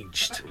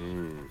raged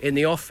in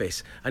the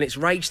office, and it's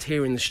raged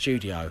here in the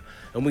studio,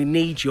 and we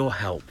need your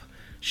help.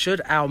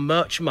 Should our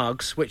merch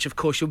mugs, which of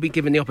course you'll be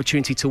given the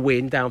opportunity to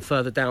win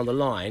further down the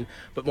line,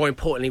 but more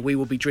importantly, we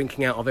will be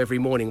drinking out of every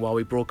morning while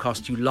we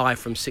broadcast you live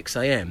from 6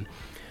 a.m,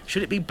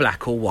 should it be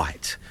black or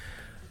white?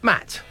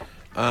 Matt?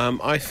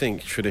 I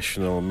think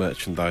traditional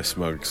merchandise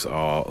mugs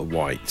are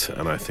white,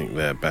 and I think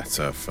they're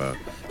better for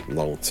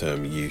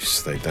long-term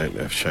use. They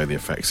don't show the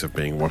effects of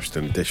being washed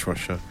in a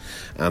dishwasher,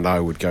 and I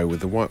would go with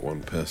the white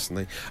one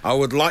personally. I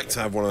would like to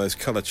have one of those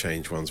colour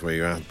change ones where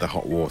you add the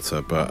hot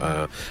water,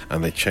 but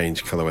and they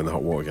change colour when the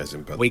hot water goes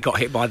in. But we got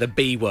hit by the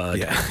B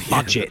word,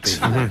 budget.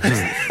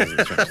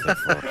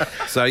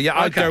 So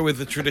I'd go with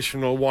the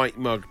traditional white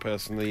mug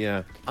personally.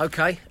 Yeah.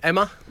 Okay,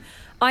 Emma.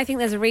 I think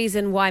there's a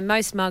reason why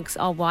most mugs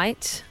are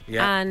white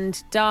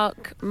and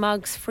dark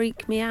mugs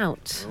freak me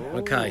out.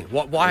 Okay,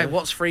 why?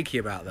 What's freaky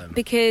about them?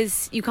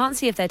 Because you can't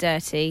see if they're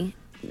dirty.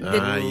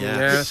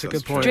 that's a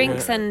good point.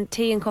 Drinks and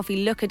tea and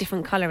coffee look a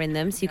different colour in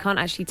them, so you can't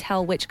actually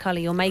tell which colour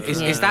you're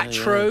making it. Is that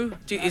true?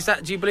 Do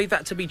you believe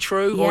that to be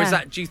true, or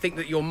Yeah. do you think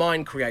that your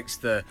mind creates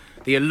the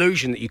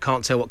illusion that you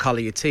can't tell what colour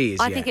your tea is?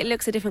 I think it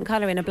looks a different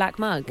colour in a black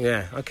mug.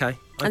 Yeah. Okay.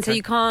 And so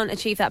you can't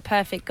achieve that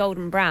perfect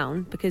golden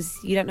brown because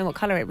you don't know what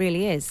colour it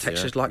really is.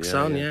 Textures like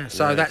sun. Yeah.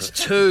 So that's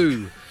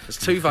two. There's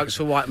 2 votes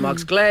for white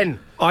mugs. Glenn.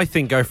 I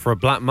think go for a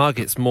black mug.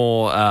 It's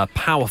more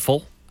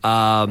powerful.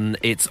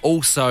 It's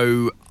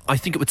also, I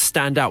think it would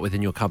stand out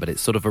within your cupboard.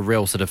 It's sort of a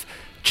real sort of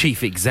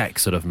chief exec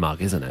sort of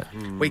mug, isn't it?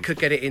 We could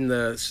get it in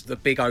the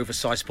big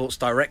oversized Sports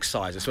Direct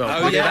size as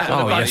well. Oh, yeah.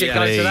 The budget yes,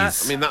 goes to that.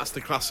 please. I mean, that's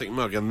the classic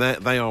mug, and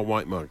they are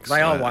white mugs.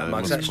 They are white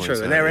mugs, I that's must true,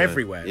 point and out, they're yeah.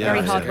 everywhere. Yeah,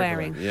 Very hard yeah.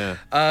 wearing.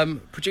 Yeah.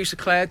 Producer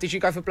Claire, did you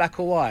go for black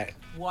or white?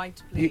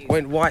 White, You please.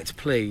 went white,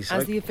 please.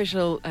 As the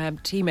official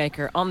tea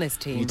maker on this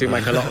team. You do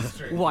make a lot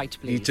of White,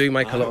 please. You do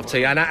make a lot of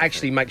tea, and that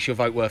actually makes your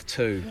vote worth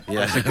 2.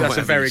 Yeah, That's a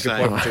whatever very you good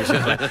say. point,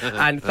 producer.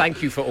 And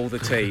thank you for all the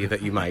tea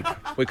that you make.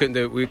 We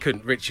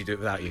couldn't Richie do it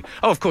without you.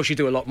 Oh, of course you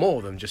do a lot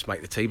more than just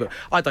make the tea, but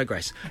I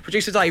digress.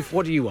 Producer Dave,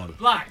 what do you want?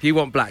 Black. You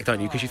want black, don't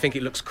you? Because you think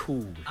it looks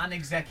cool. An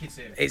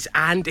executive. It's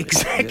and It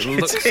executive.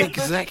 looks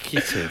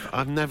executive.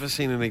 I've never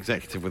seen an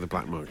executive with a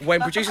black mug.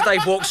 When producer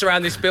Dave walks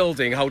around this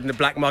building holding a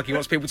black mug, he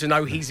wants people to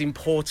know he's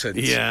important.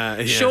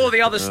 Yeah. Sure,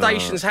 the other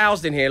stations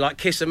housed in here, like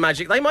Kiss and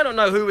Magic, they might not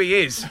know who he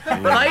is,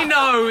 but they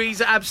know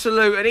he's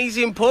Absolute, and he's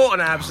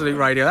important at Absolute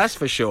Radio, that's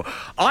for sure.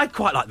 I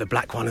quite like the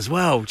black one as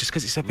well, just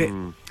because it's a bit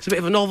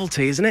of a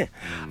novelty, isn't it?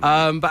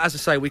 But as I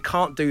say, we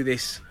can't do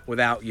this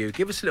without you.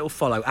 Give us a little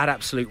follow at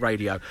Absolute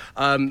Radio.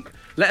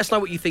 Let us know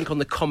what you think on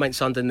the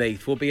comments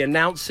underneath. We'll be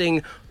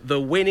announcing the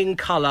winning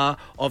colour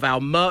of our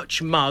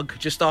merch mug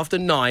just after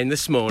 9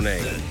 this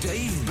morning. The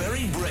Dave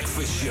Berry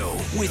Breakfast Show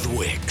with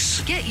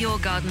Wix. Get your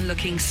garden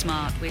looking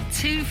smart with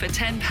 2 for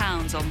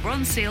 £10 on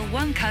Bronze Seal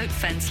One Coat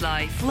Fence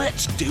Life.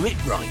 Let's do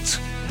it right.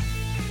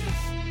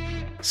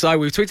 So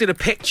we've tweeted a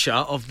picture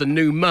of the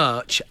new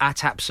merch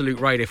at Absolute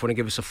Radio if you want to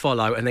give us a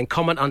follow, and then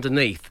comment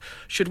underneath.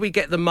 Should we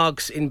get the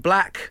mugs in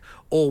black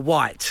or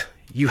white?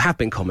 You have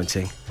been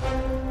commenting.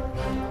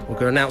 We're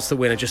going to announce the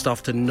winner just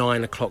after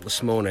 9 o'clock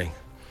this morning.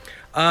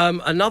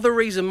 Another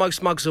reason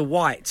most mugs are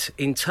white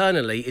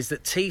internally is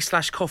that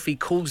tea/coffee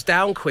cools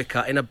down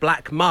quicker in a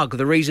black mug.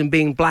 The reason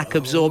being black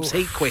absorbs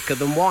heat quicker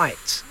than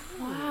white.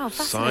 Wow,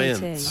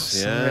 fascinating.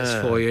 Science. Yeah.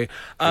 That's for you.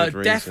 Good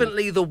reason.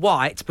 Definitely the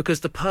white, because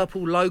the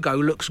purple logo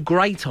looks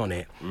great on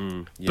it.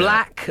 Yeah.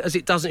 Black, as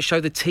it doesn't show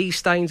the tea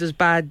stains as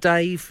bad,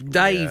 Dave.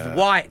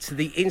 White,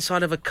 the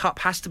inside of a cup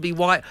has to be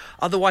white,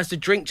 otherwise the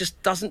drink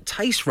just doesn't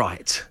taste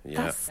right.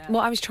 Yeah. That's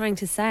what I was trying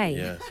to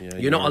say. Yeah.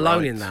 You're not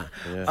alone right. in that.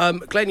 Yeah.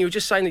 Glenn, you were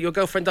just saying that your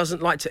girlfriend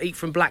doesn't like to eat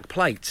from black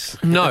plates.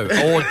 No,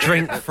 or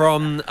drink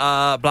from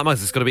black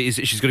mugs. She's got to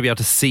be able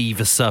to see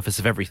the surface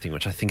of everything,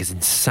 which I think is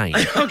insane.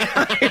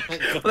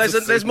 Well,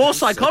 there's more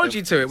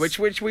psychology to it, which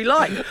we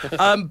like.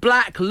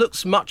 Black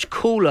looks much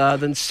cooler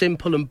than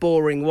simple and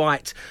boring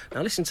white.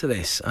 Now listen to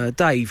this,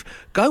 Dave.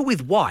 Go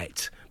with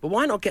white, but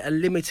why not get a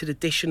limited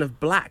edition of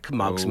black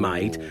mugs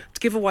made to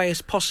give away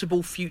as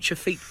possible future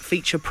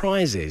feature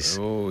prizes?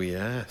 Oh,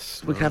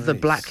 yes. We could have the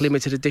black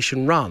limited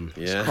edition run.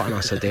 Yeah. It's quite a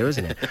nice idea,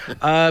 isn't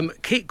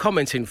it? Keep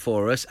commenting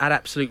for us at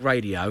Absolute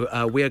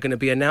Radio. We are going to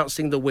be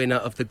announcing the winner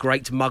of the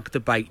Great Mug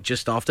Debate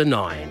just after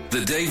 9.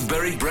 The Dave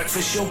Berry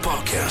Breakfast Show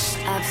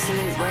podcast.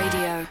 Absolute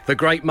Radio. The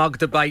Great Mug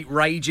Debate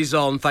rages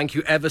on. Thank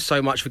you ever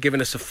so much for giving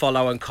us a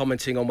follow and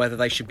commenting on whether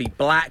they should be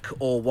black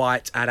or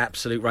white at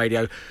Absolute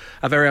Radio.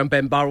 Our very own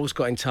Ben Burrell's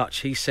got in touch.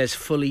 He says,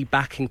 fully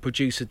backing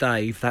producer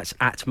Dave, that's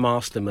at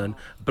Masterman.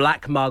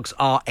 Black mugs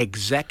are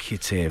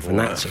executive, and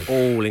that's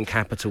all in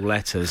capital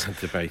letters.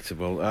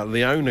 Debatable.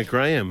 Leona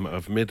Graham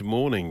of Mid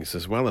Mornings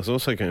as well has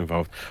also got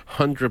involved.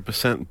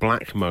 100%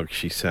 black mug,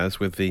 she says,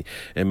 with the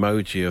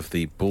emoji of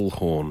the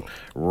bullhorn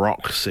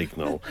rock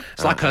signal.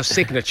 It's like her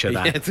signature,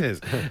 that. Yeah, it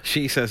is.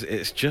 She says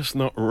it's just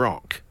not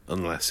rock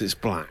unless it's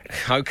black.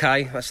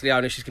 OK, that's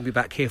Leona. She's going to be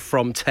back here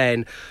from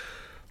 10.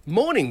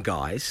 Morning,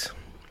 guys.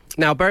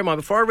 Now, bear in mind,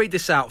 before I read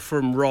this out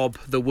from Rob,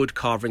 the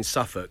woodcarver in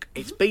Suffolk,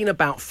 it's been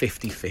about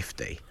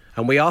 50-50.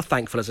 And we are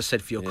thankful, as I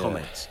said, for your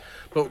comments.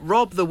 But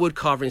Rob, the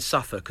woodcarver in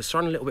Suffolk, has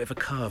thrown a little bit of a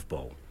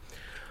curveball.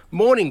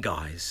 Morning,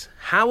 guys.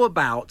 How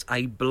about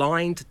a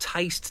blind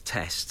taste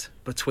test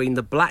between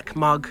the black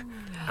mug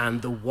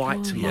and the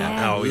white mug?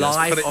 Oh, yes.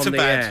 Live Put it on to the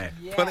bed.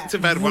 air. Put it to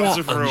bed once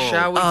and for all.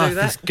 Shall we do Earth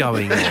that? is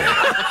going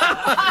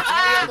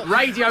on.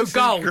 Radio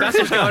gold. That's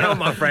what's going on,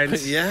 my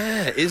friends.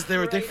 Yeah, is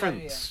there a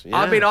difference? I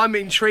Yeah. mean, I'm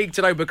intrigued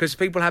to know, because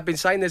people have been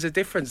saying there's a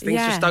difference. Things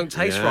Yeah. just don't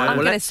taste Yeah. right. I'm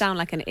Well, going to sound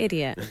like an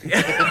idiot.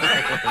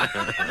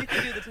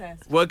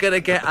 we're going to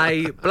get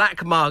a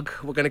black mug,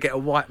 we're going to get a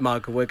white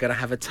mug, we're going to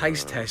have a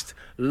taste test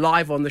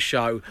live on the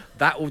show.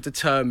 That will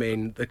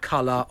determine the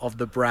colour of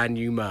the brand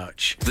new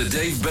merch. The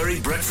Dave Berry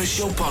Breakfast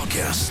Show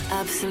podcast.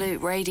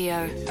 Absolute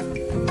Radio.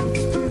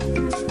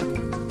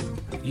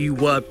 You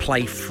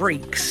wordplay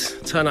freaks,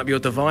 turn up your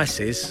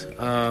devices.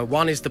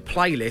 One is the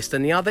playlist,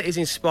 and the other is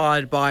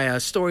inspired by a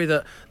story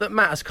that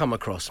Matt has come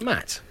across.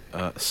 Matt.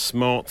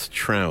 Smart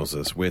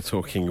trousers. We're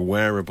talking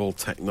wearable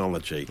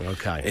technology.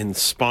 Okay.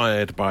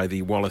 Inspired by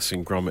the Wallace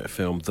and Gromit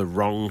film The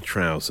Wrong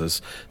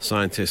Trousers,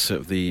 scientists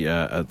at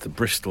the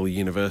Bristol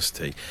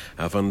University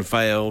have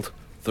unveiled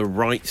the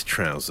right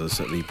trousers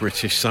at the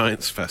British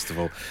Science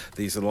Festival.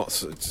 These are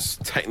lots of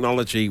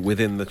technology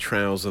within the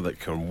trouser that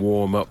can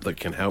warm up, that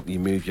can help you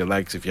move your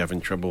legs if you're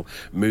having trouble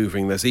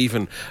moving. There's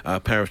even a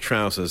pair of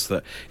trousers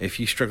that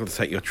if you struggle to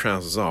take your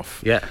trousers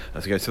off to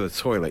go to the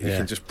toilet, you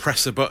can just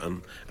press a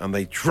button and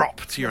they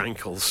drop to your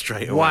ankles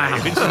straight away.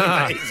 Wow. Which is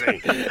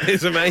amazing.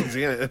 It's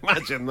amazing, isn't it?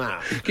 Imagine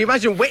that. Can you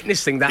imagine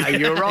witnessing that at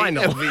your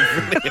urinal?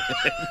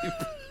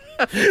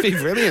 It'd be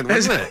brilliant,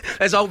 wouldn't it?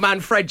 There's old man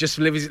Fred just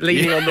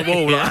leaning on the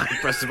wall. Like.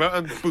 Press the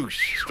button,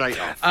 boosh, straight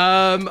off.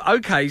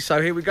 Okay, so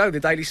here we go.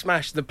 The Daily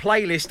Smash, the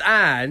playlist,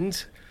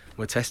 and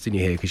we're testing you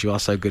here because you are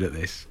so good at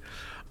this.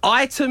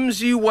 Items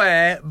you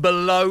wear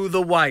below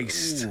the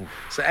waist. Ooh.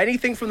 So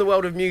anything from the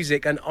world of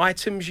music and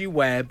items you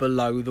wear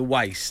below the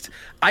waist.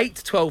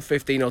 8, 12,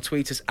 15 or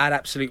tweet us at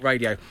Absolute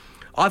Radio.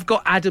 I've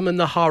got Adam and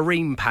the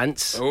Hareem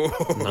pants.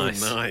 Oh,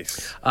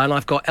 nice. And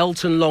I've got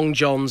Elton Long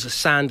John's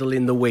Sandal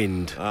in the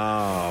Wind.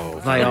 Oh.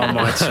 They are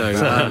my two.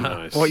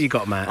 Nice. What you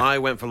got, Matt? I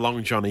went for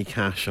Long Johnny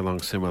Cash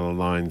along similar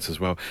lines as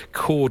well.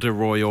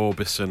 Corduroy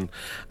Orbison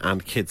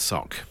and Kid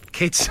Sock.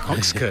 Kid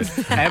Sock's good.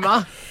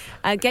 Emma?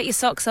 Get Your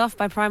Socks Off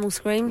by Primal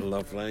Scream.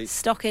 Lovely.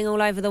 Stocking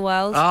All Over the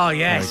World. Oh,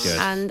 yes.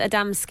 And a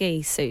damn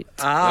ski suit.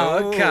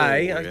 Oh,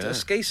 okay. Yeah. A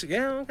ski suit,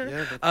 yeah,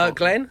 okay.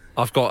 Glenn?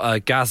 I've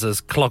got Gazza's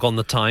Clog on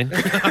the Tyne.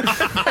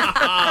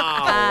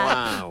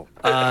 Wow.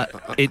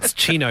 It's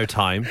Chino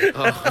time.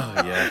 Oh,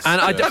 yes.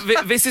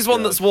 And this is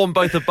one that's worn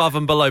both above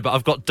and below, but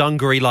I've got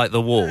dungaree like the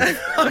wall.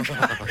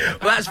 Well,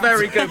 that's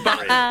very good.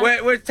 But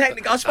we're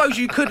technically, I suppose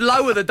you could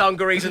lower the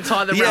dungarees and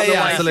tie them around the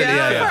waist. Absolutely,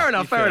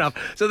 yeah. Fair enough.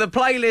 So the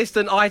playlist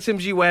and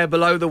items you wear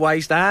below the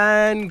waist,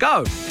 and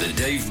go. The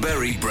Dave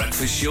Berry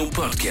Breakfast Show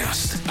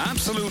Podcast.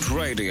 Absolute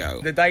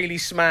Radio. The Daily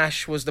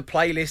Smash was the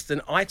playlist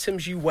and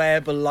items you wear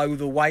below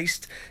the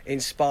waist,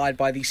 inspired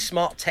by the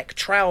smart tech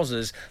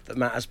trousers that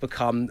Matt has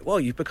become. Well,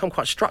 you've become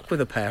quite struck with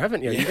a pair,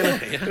 haven't you? You're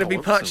going to be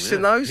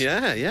purchasing those?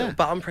 Yeah.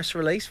 Button press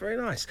release, very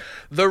nice.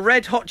 The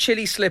Red Hot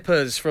Chili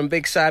Slippers from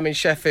Big Sam in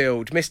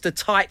Sheffield. Mr.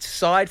 Tight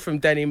Side from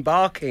Denim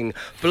Barking.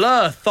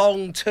 Blur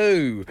Thong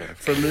 2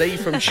 from Lee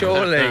from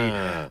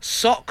Chorley.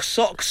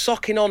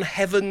 Socking on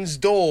Heaven's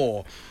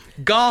Door.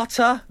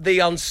 Garter, the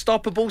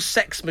Unstoppable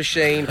Sex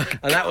Machine,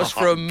 and that was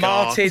from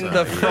Martin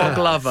the Frog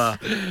Lover.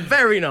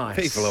 Very nice.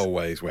 People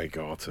always wear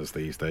garters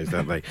these days,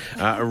 don't they?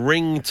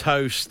 Ring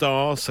Toe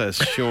Star, says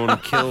Sean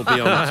Kilby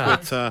on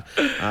Twitter.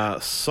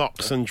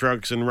 Socks and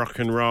Drugs and Rock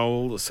and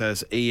Roll,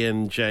 says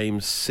Ian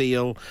James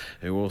Seal,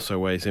 who also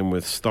weighs in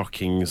with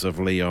Stockings of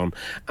Leon.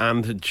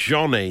 And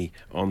Johnny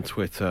on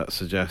Twitter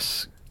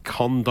suggests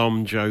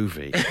Condom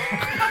Jovi.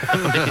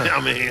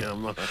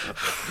 I'm not...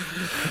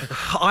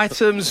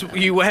 Items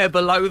you wear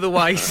below the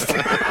waist. And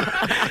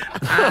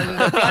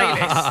the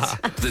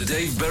playlist. The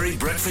Dave Berry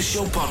Breakfast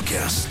Show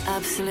Podcast.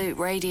 Absolute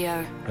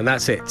Radio. And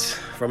that's it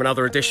from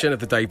another edition of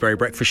the Dave Berry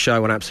Breakfast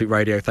Show on Absolute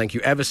Radio. Thank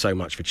you ever so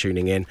much for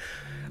tuning in.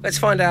 Let's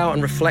find out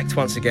and reflect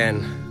once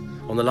again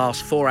on the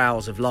last 4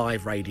 hours of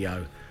live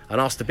radio and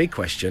ask the big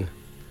question,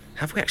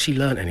 have we actually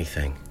learnt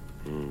anything?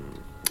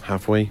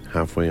 Have we?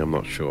 I'm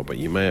not sure. But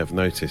you may have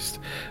noticed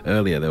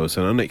earlier there was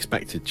an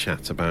unexpected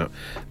chat about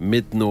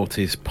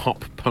mid-noughties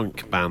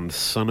pop-punk band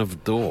Son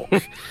of Dork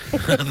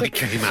that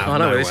came out. I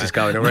know where this is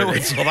going already. No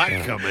one saw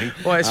that coming.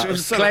 Well,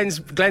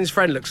 Glenn's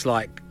friend looks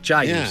like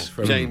James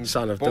from James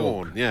Son of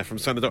Bourne. Dork. Yeah, from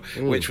Son of Dork,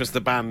 which was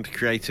the band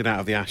created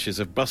out of the ashes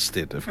of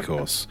Busted, of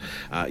course.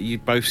 You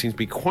both seem to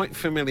be quite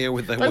familiar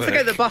with their work. Don't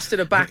forget that Busted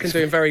are back and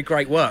doing very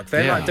great work.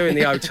 They're like doing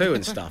the O2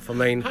 and stuff. I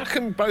mean, how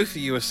come both of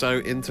you are so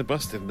into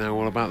Busted and know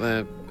all about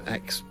their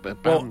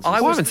ex-bands? Well,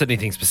 I haven't said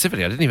anything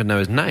specifically. I didn't even know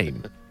his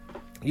name.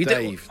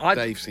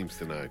 Dave seems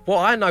to know. Well,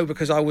 I know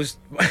because I was,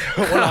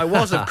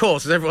 of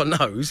course, as everyone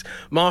knows,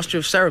 Master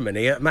of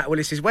Ceremony at Matt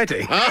Willis's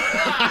wedding.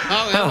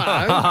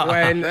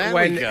 when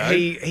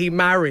he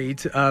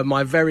married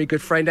my very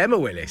good friend Emma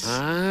Willis.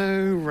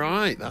 Oh,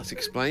 right. That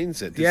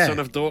explains it. Did Son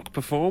of Dork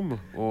perform?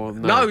 Or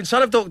no,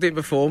 Son of Dork didn't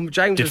perform.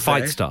 James did was Fight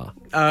there. Star?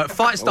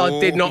 Fight Star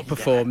did not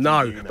perform,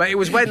 no. But it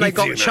was when they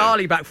got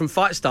Charlie back from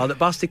Fight Star that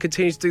Busted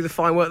continues to do the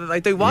fine work that they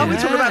do. Why are we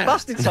talking about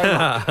Busted so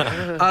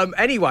much?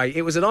 Anyway,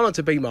 it was an honour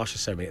to be Master of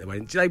Ceremony at the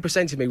wedding. They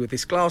presented me with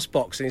this glass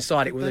box, and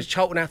inside it was a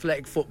Charlton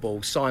Athletic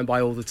football signed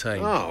by all the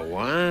team. Oh,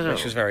 wow.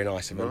 Which was very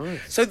nice of them.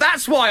 Nice. So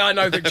that's why I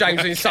know that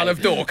James is Son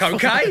of Dork,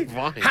 okay?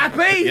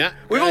 Happy? Yeah.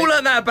 We've all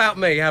learned that about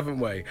me, haven't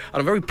we? And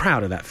I'm very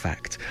proud of that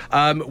fact.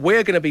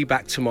 We're going to be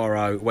back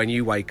tomorrow when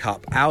you wake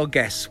up. Our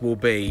guests will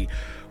be...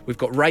 We've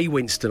got Ray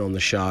Winston on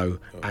the show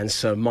and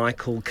Sir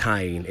Michael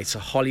Caine. It's a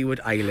Hollywood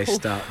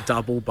A-lister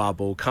double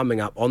bubble coming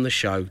up on the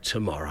show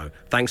tomorrow.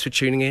 Thanks for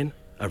tuning in.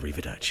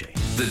 Arrivederci.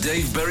 The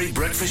Dave Berry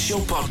Breakfast Show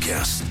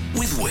Podcast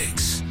with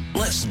Wix.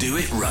 Let's do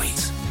it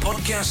right.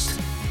 Podcast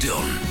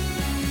done.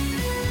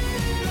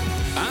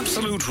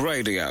 Absolute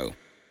Radio.